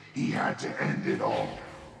unbearable, he had to end it all.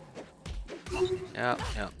 Yeah,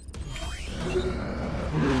 yeah.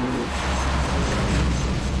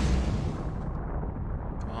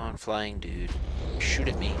 Come on, flying dude. Shoot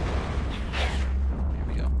at me. Here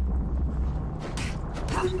we go.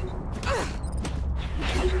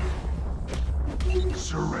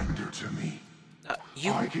 Surrender to me.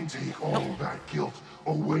 You... I can take all that guilt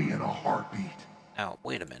away in a heartbeat. Now,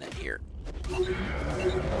 wait a minute here.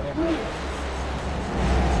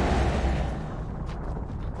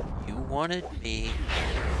 You wanted me...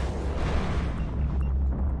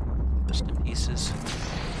 Rest in pieces.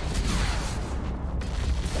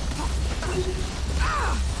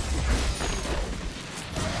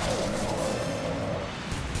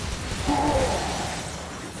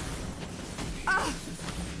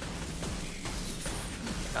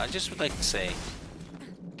 I just would like to say,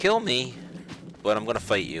 kill me, but I'm gonna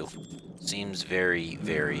fight you. Seems very,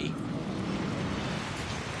 very...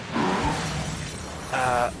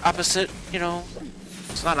 opposite, you know,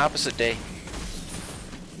 it's not opposite day.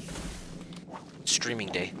 It's streaming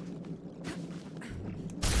day.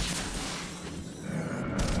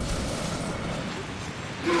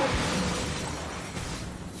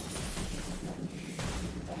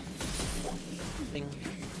 Ding.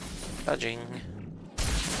 Dodging.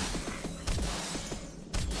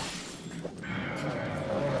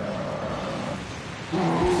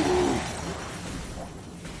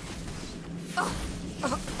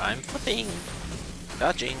 I'm flipping.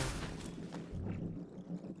 Dodging.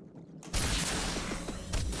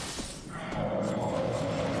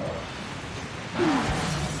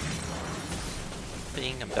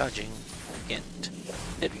 Flipping, I'm dodging. Can't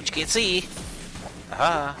hit what you can't see.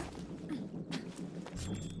 Aha.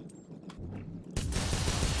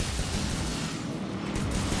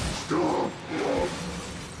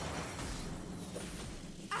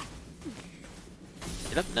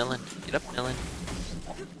 Get up, Nellen. Get up, Nellen.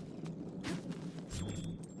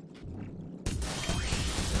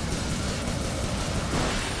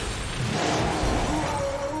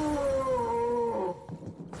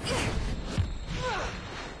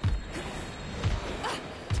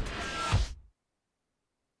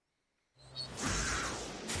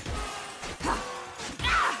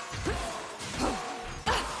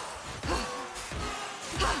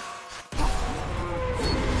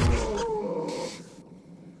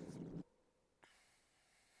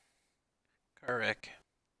 Correct.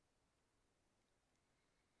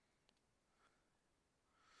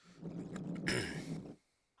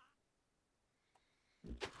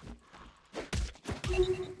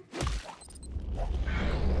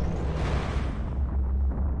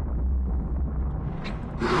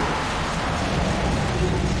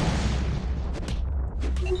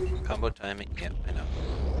 Combo timing, yep, I know.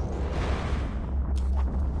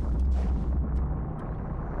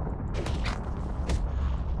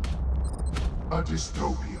 A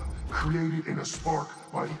dystopia created in a spark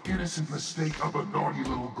by the innocent mistake of a naughty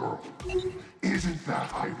little girl. Isn't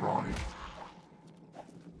that ironic?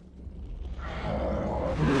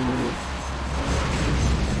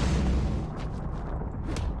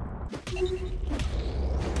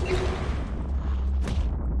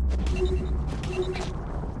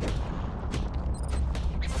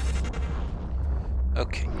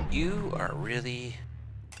 Okay, you are really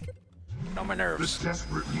on my nerves. The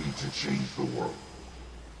desperate need to change the world.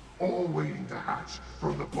 All waiting to hatch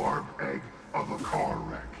from the barbed egg of a car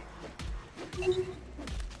wreck.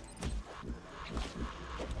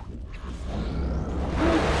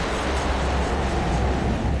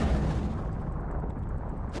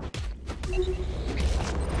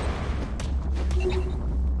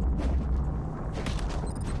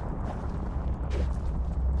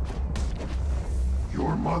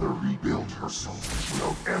 Your mother rebuilt herself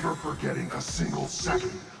without ever forgetting a single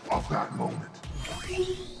second of that moment.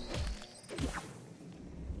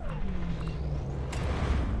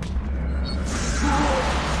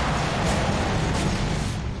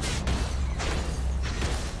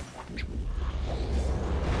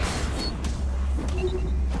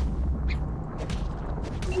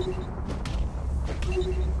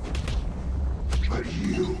 But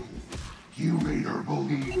you made her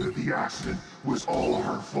believe that the accident was all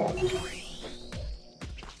her fault.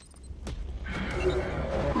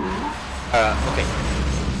 Okay.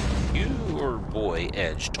 Your boy,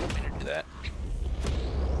 Edge, told me to do that.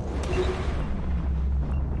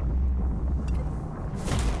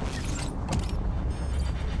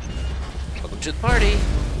 Welcome to the party.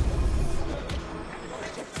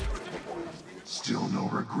 Still no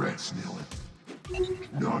regrets, Nilin.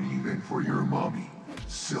 Not even for your mommy,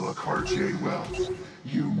 Silicar J. Wells,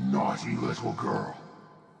 you naughty little girl.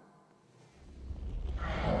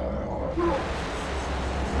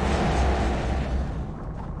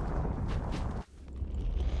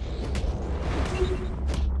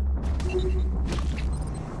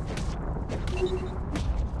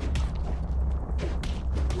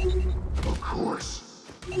 Of course,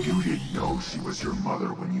 you didn't know she was your mother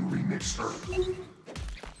when you remixed her.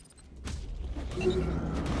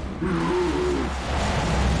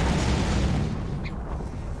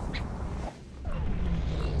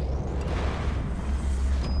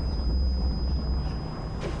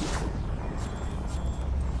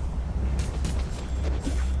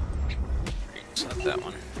 It's not that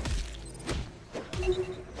one.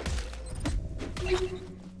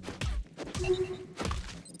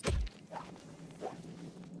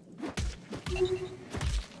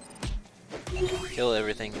 Kill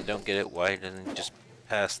everything, don't get it. Why doesn't it just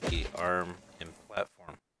pass the arm and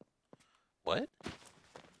platform? What?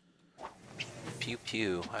 Pew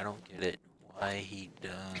pew, I don't get it. Why he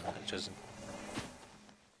doesn't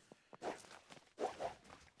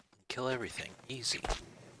kill everything. Easy.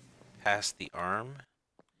 Pass the arm.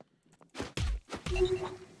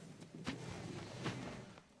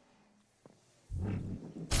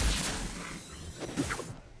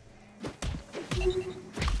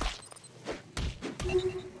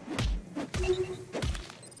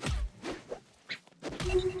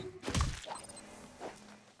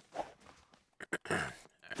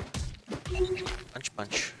 Punch,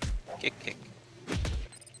 punch. Kick, kick.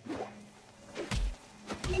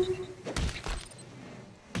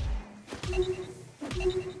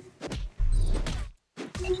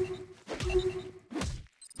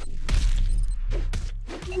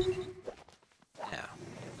 Now,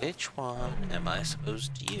 which one am I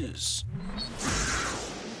supposed to use?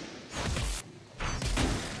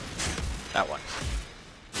 That one.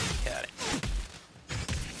 Got it.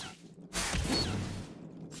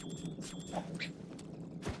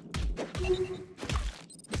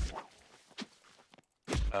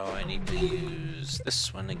 Oh, I need to use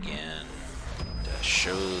this one again to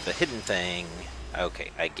show the hidden thing. Okay,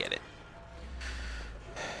 I get it.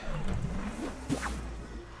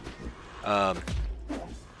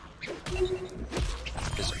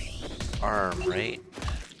 This arm, right?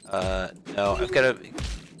 No, I've got to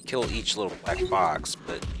kill each little black box,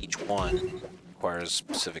 but each one requires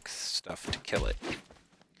specific stuff to kill it.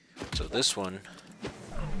 So this one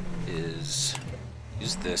is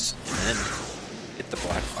use this and then hit the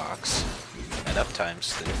black box enough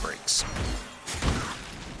times that it breaks.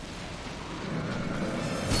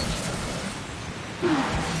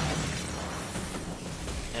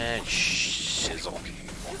 And shizzle.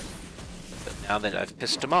 But now that I've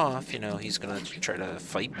pissed him off, you know, he's gonna try to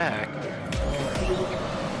fight back.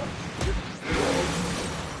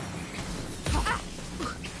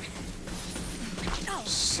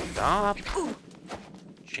 Stop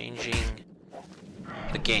changing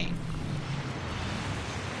the game.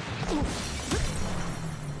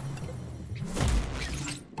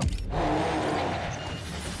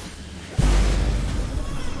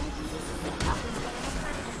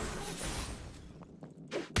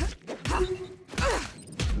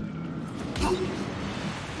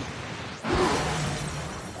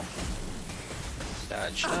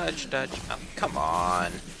 Dodge, dodge, dodge. Oh, come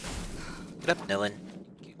on. Get up, Nilin.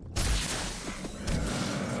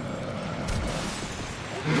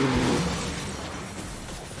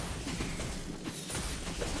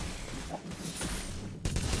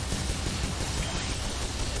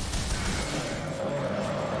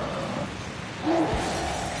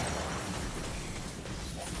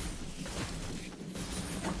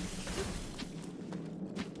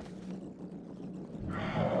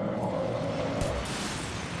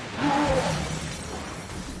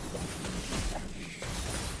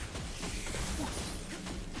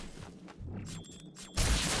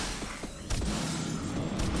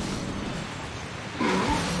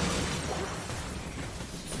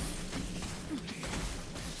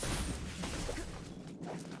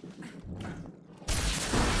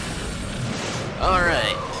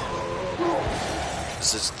 Alright.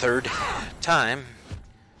 This is the third time.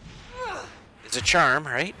 It's a charm,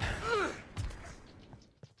 right?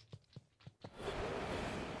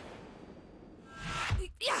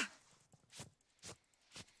 Yeah.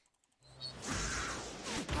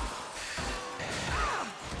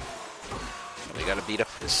 We gotta beat up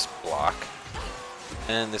this block.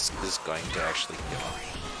 And this is going to actually kill him.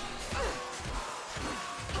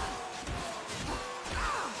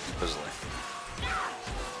 Puzzler.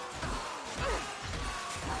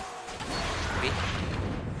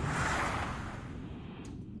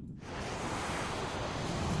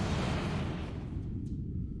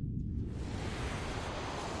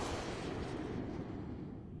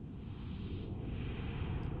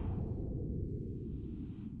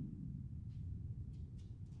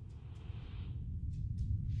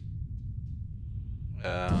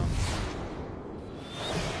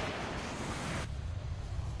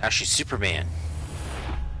 Now she's Superman.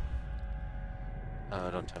 Oh,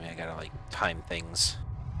 don't tell me I gotta, like, time things.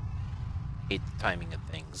 Hate the timing of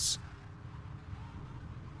things.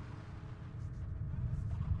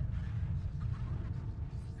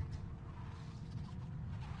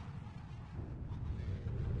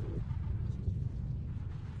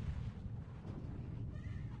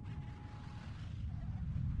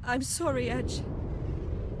 I'm sorry, Edge.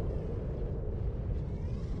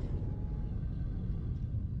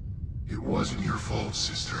 It wasn't your fault,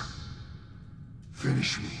 sister.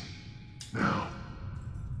 Finish me. Now.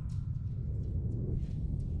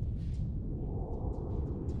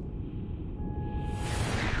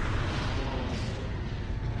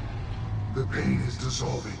 The pain is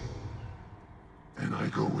dissolving, and I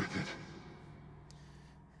go with it.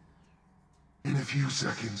 In a few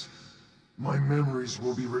seconds, my memories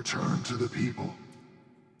will be returned to the people.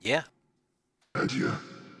 Yeah. Adieu,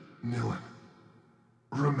 Nilin.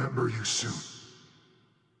 Remember you soon.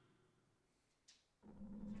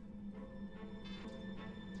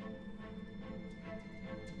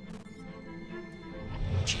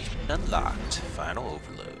 Achievement unlocked. Final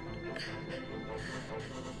overload.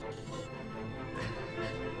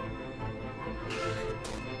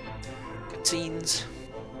 Cutscenes.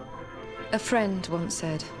 A friend once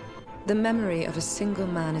said, "The memory of a single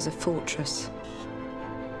man is a fortress,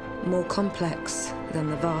 more complex than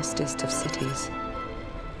the vastest of cities."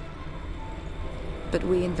 But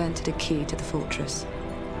we invented a key to the fortress.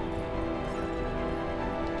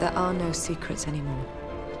 There are no secrets anymore.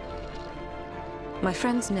 My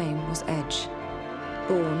friend's name was Edge.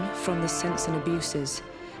 Born from the sense and abuses,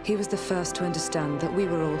 he was the first to understand that we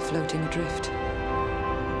were all floating adrift.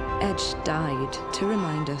 Edge died to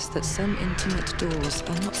remind us that some intimate doors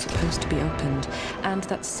are not supposed to be opened, and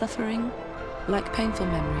that suffering, like painful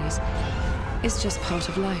memories, is just part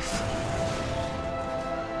of life.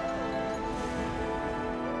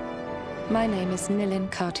 My name is Nilin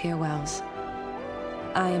Cartier-Wells.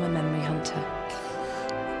 I am a memory hunter.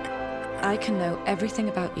 I can know everything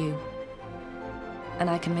about you, and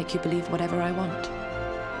I can make you believe whatever I want.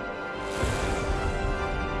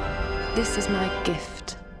 This is my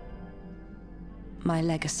gift, my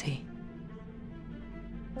legacy.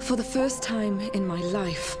 For the first time in my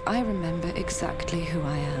life, I remember exactly who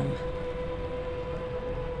I am.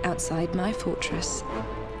 Outside my fortress,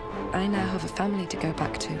 I now have a family to go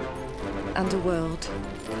back to, and a world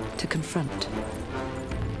to confront.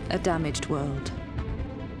 A damaged world.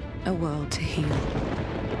 A world to heal.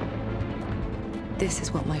 This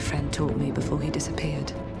is what my friend taught me before he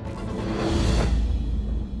disappeared.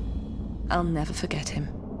 I'll never forget him.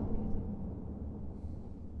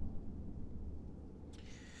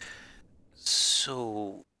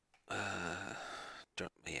 So,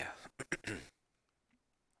 yeah.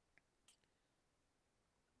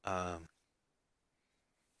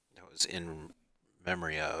 That was in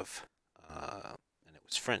memory of, and it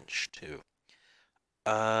was French too.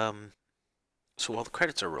 So while the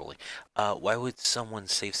credits are rolling, why would someone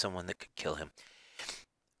save someone that could kill him?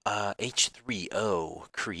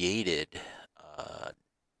 H3O created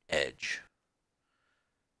Edge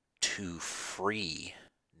to free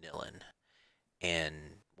Nilin. And,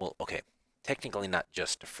 well, okay, technically not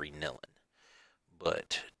just to free Nilin,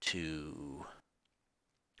 but to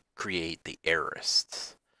create the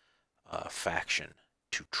Heiress faction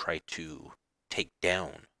to try to take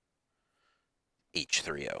down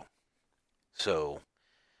H3O. So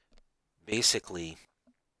basically,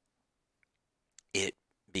 it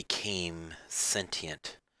became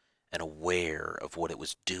sentient and aware of what it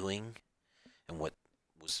was doing and what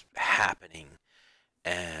was happening,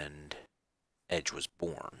 and Edge was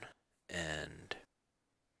born. And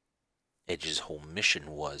Edge's whole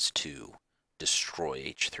mission was to destroy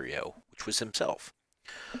H3O, which was himself.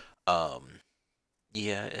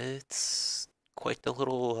 Yeah, it's quite the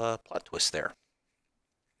little plot twist there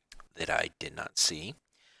that I did not see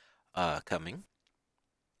coming.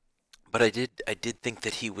 But I did think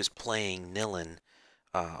that he was playing Nilin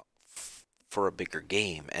for a bigger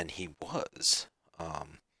game, and he was.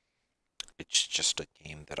 It's just a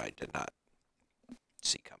game that I did not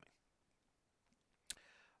see coming.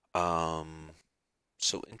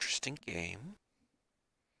 So interesting game.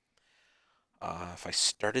 If I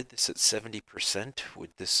started this at 70%,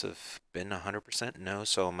 would this have been 100%? No,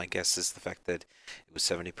 so my guess is the fact that it was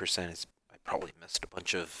 70% is I probably missed a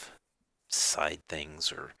bunch of side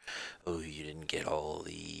things, or, oh, you didn't get all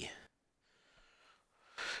the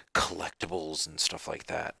collectibles and stuff like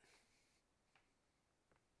that.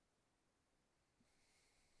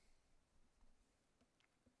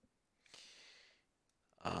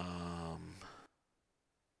 Alright.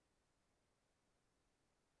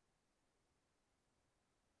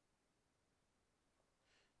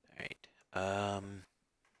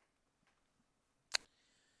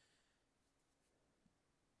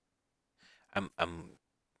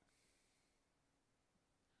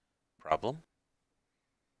 Problem?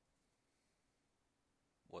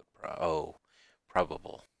 What oh,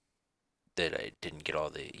 probable. That I didn't get all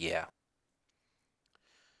the, yeah.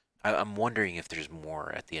 I'm wondering if there's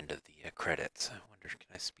more at the end of the credits. I wonder, can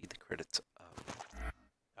I speed the credits up?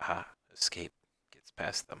 Aha, escape gets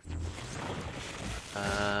past them.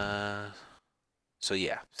 So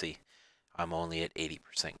yeah, see, I'm only at 80%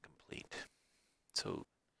 complete. So,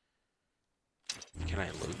 can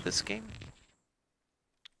I load this game?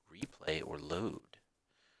 Replay or load?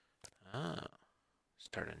 Ah,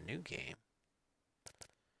 start a new game.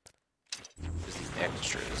 There's the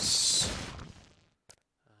extras.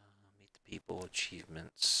 Meet the people,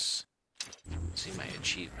 achievements. See my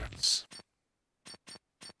achievements.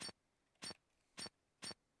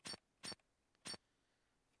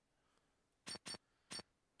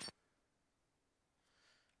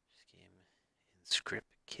 This game in script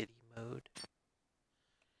kitty mode.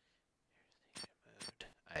 Mode.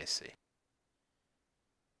 I see.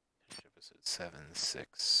 Episode 7,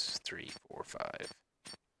 6, 3, 4, 5.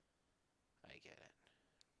 I get it.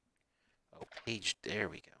 Oh, page, there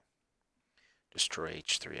we go. Destroy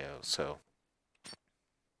H3O, so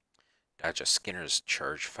dodge a Skinner's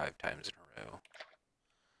charge 5 times in a row.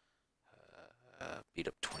 Beat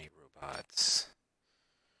up 20 robots.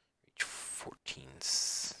 Reach 14.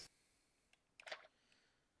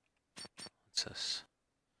 What's this?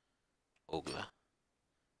 Ogla.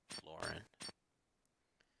 Lauren.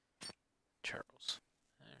 Charles.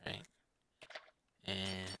 Alright.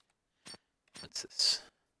 And what's this?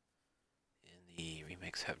 In the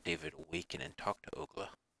remakes, have David awaken and talk to Ogla.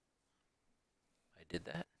 I did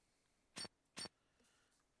that.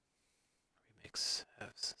 Remakes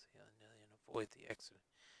have Alien avoid the accident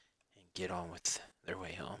and get on with their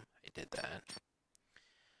way home. I did that.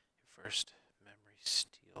 Your first memory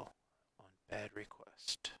steal on bad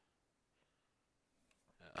request.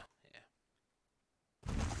 Oh,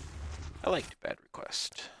 yeah. I liked Bad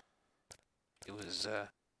Request. It was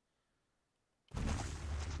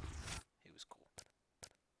cool.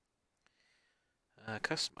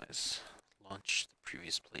 Customize. Launch the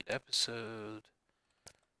previous played episode.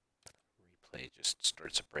 Replay just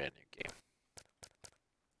starts a brand new game.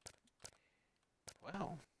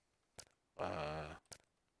 Wow. I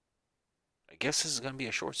guess this is gonna be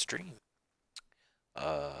a short stream.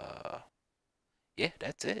 Yeah,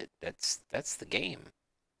 that's it. That's the game.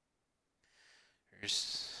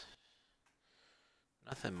 There's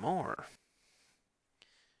nothing more.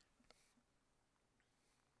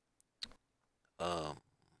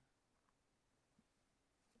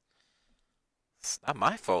 It's not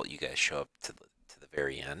my fault you guys show up to the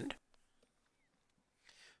very end.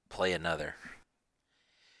 Play another.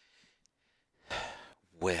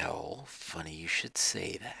 Well, funny you should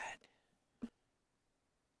say that.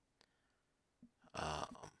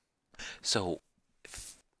 So,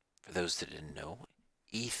 for those that didn't know,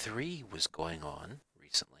 E3 was going on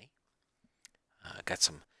recently. Got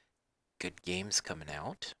some good games coming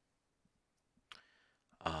out.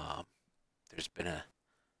 There's been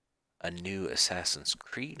a new Assassin's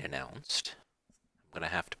Creed announced. I'm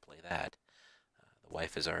gonna have to play that. The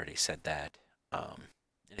wife has already said that.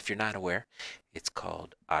 And if you're not aware, it's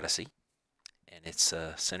called Odyssey, and it's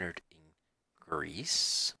centered in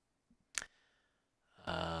Greece.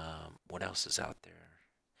 What else is out there?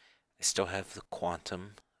 I still have the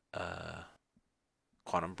Quantum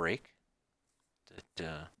Break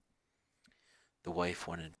that the wife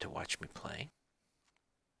wanted to watch me play.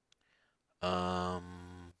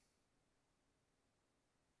 Um,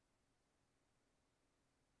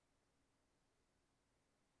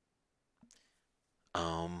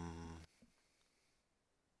 um,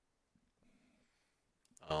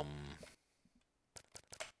 um,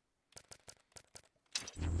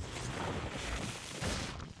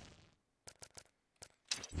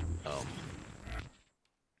 um,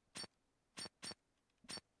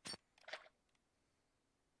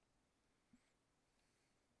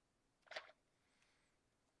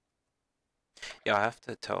 yeah, I have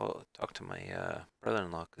to talk to my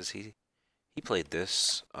brother-in-law because he played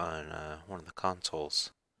this on one of the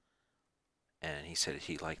consoles, and he said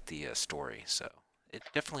he liked the story, so it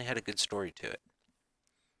definitely had a good story to it.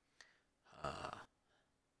 Uh,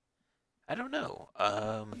 I don't know.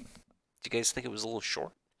 Do you guys think it was a little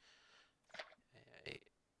short?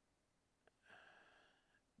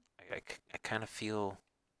 I, I kind of feel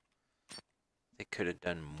they could have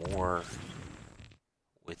done more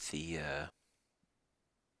with the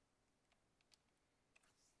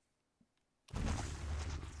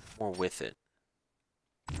more with it.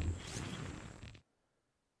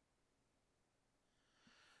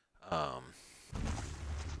 Um,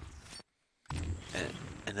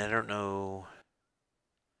 and I don't know.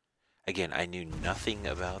 Again, I knew nothing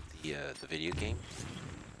about the video game,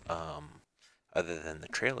 um, other than the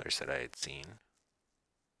trailers that I had seen.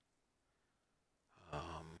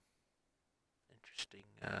 Um, Interesting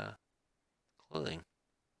clothing.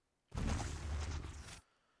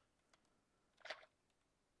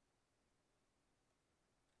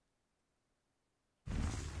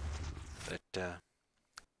 But I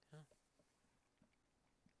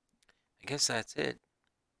guess that's it.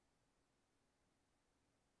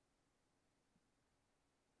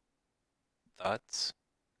 Thoughts,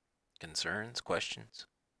 concerns, questions?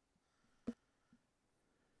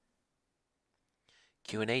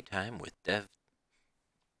 Q&A time with Dev.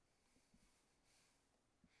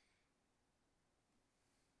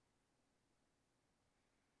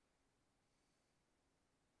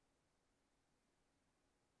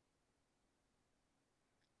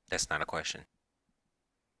 That's not a question.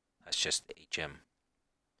 That's just HM.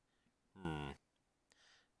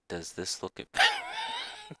 Does this look at...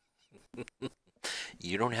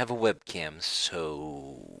 You don't have a webcam,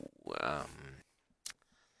 so I'm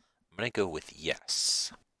gonna go with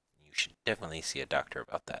yes. You should definitely see a doctor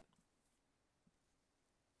about that.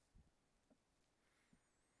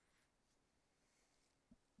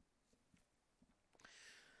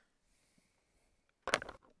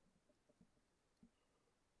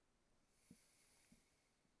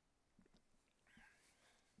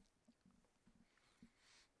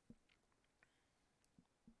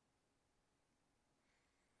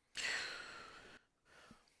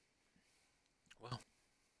 Well,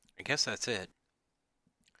 I guess that's it.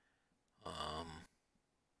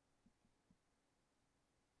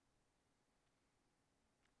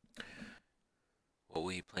 What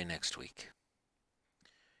will you play next week?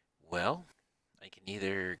 Well, I can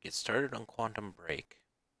either get started on Quantum Break,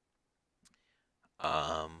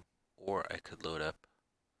 or I could load up.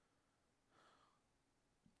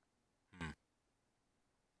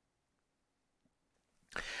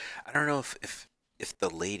 I don't know if the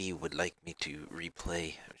lady would like me to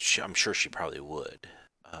replay. I'm sure she probably would.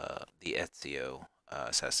 The Ezio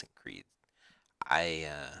Assassin's Creed. I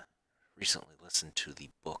recently listened to the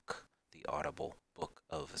book, the Audible book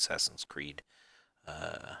of Assassin's Creed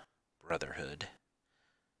Brotherhood,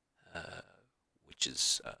 which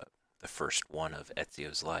is the first one of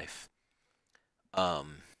Ezio's life.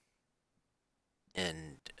 And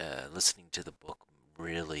listening to the book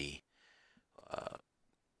really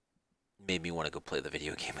made me want to go play the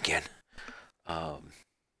video game again.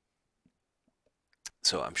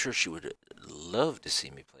 So I'm sure she would love to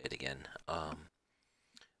see me play it again.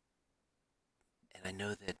 And I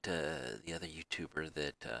know that the other YouTuber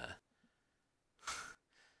that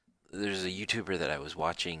there's a YouTuber that I was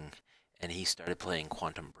watching, and he started playing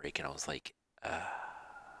Quantum Break, and I was like, and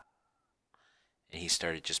he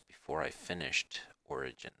started just before I finished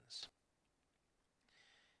Origins.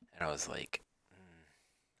 And I was like,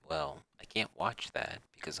 well, I can't watch that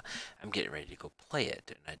because I'm getting ready to go play it,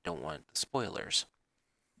 and I don't want the spoilers.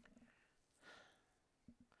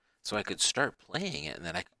 So I could start playing it, and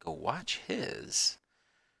then I could go watch his,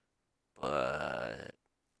 but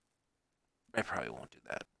I probably won't do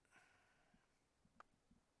that.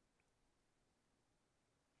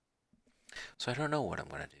 So I don't know what I'm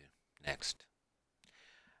going to do next.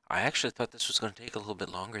 I actually thought this was going to take a little bit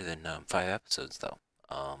longer than 5 episodes, though.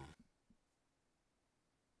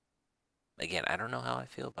 Again, I don't know how I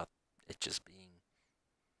feel about it just being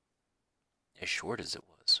as short as it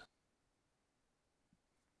was.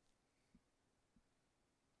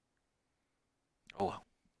 Oh well.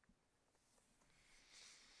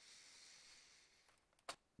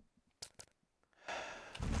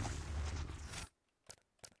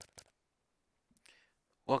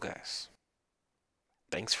 Well, guys,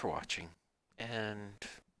 thanks for watching, and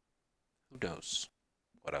who knows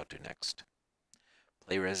what I'll do next.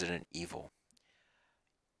 Play Resident Evil.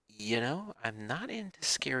 You know, I'm not into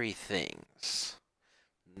scary things.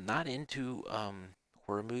 Not into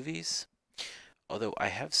horror movies. Although I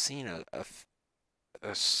have seen a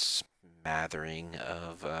smattering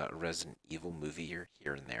of Resident Evil movie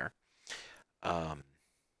here and there. Um,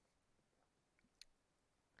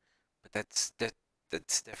 but that's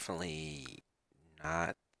definitely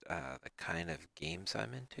not the kind of games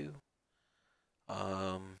I'm into.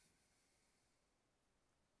 Um,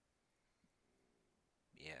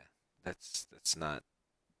 yeah, that's not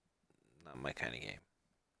my kind of game.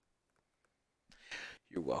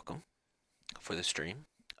 You're welcome for the stream.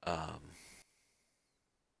 Yeah.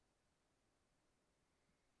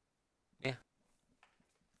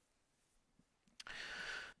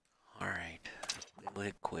 All right. Then we'll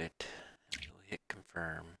hit quit. And we'll hit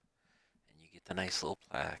confirm, and you get the nice little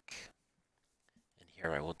plaque. And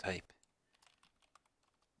here I will type.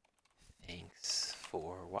 Thanks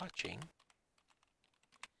for watching.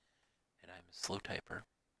 And I'm a slow typer.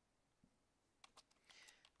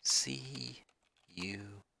 See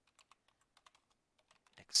you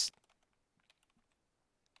next.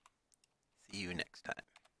 See you next time.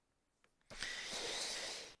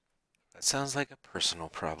 That sounds like a personal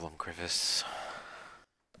problem, Grievous.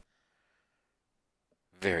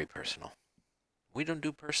 Very personal. We don't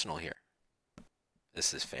do personal here.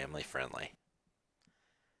 This is family friendly.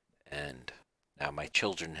 And now my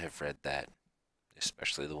children have read that,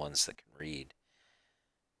 especially the ones that can read.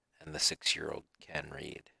 And the 6-year-old can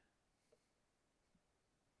read.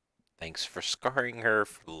 Thanks for scarring her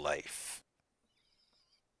for life.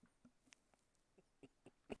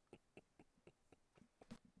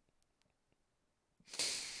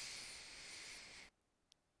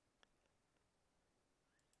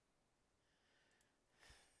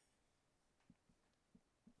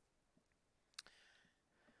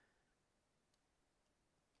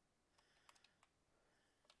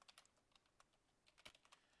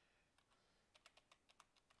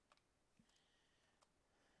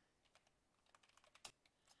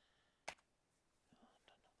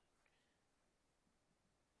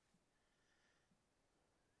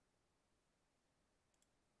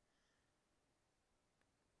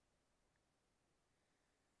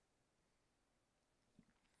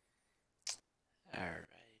 All right.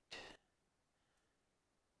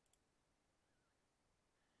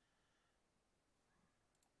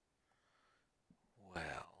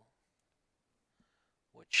 Well,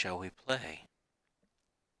 what shall we play?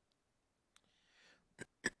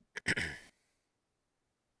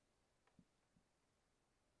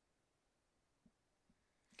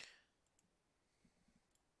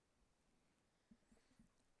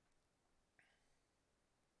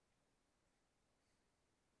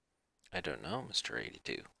 I don't know, Mr.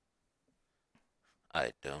 82.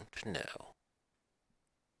 I don't know.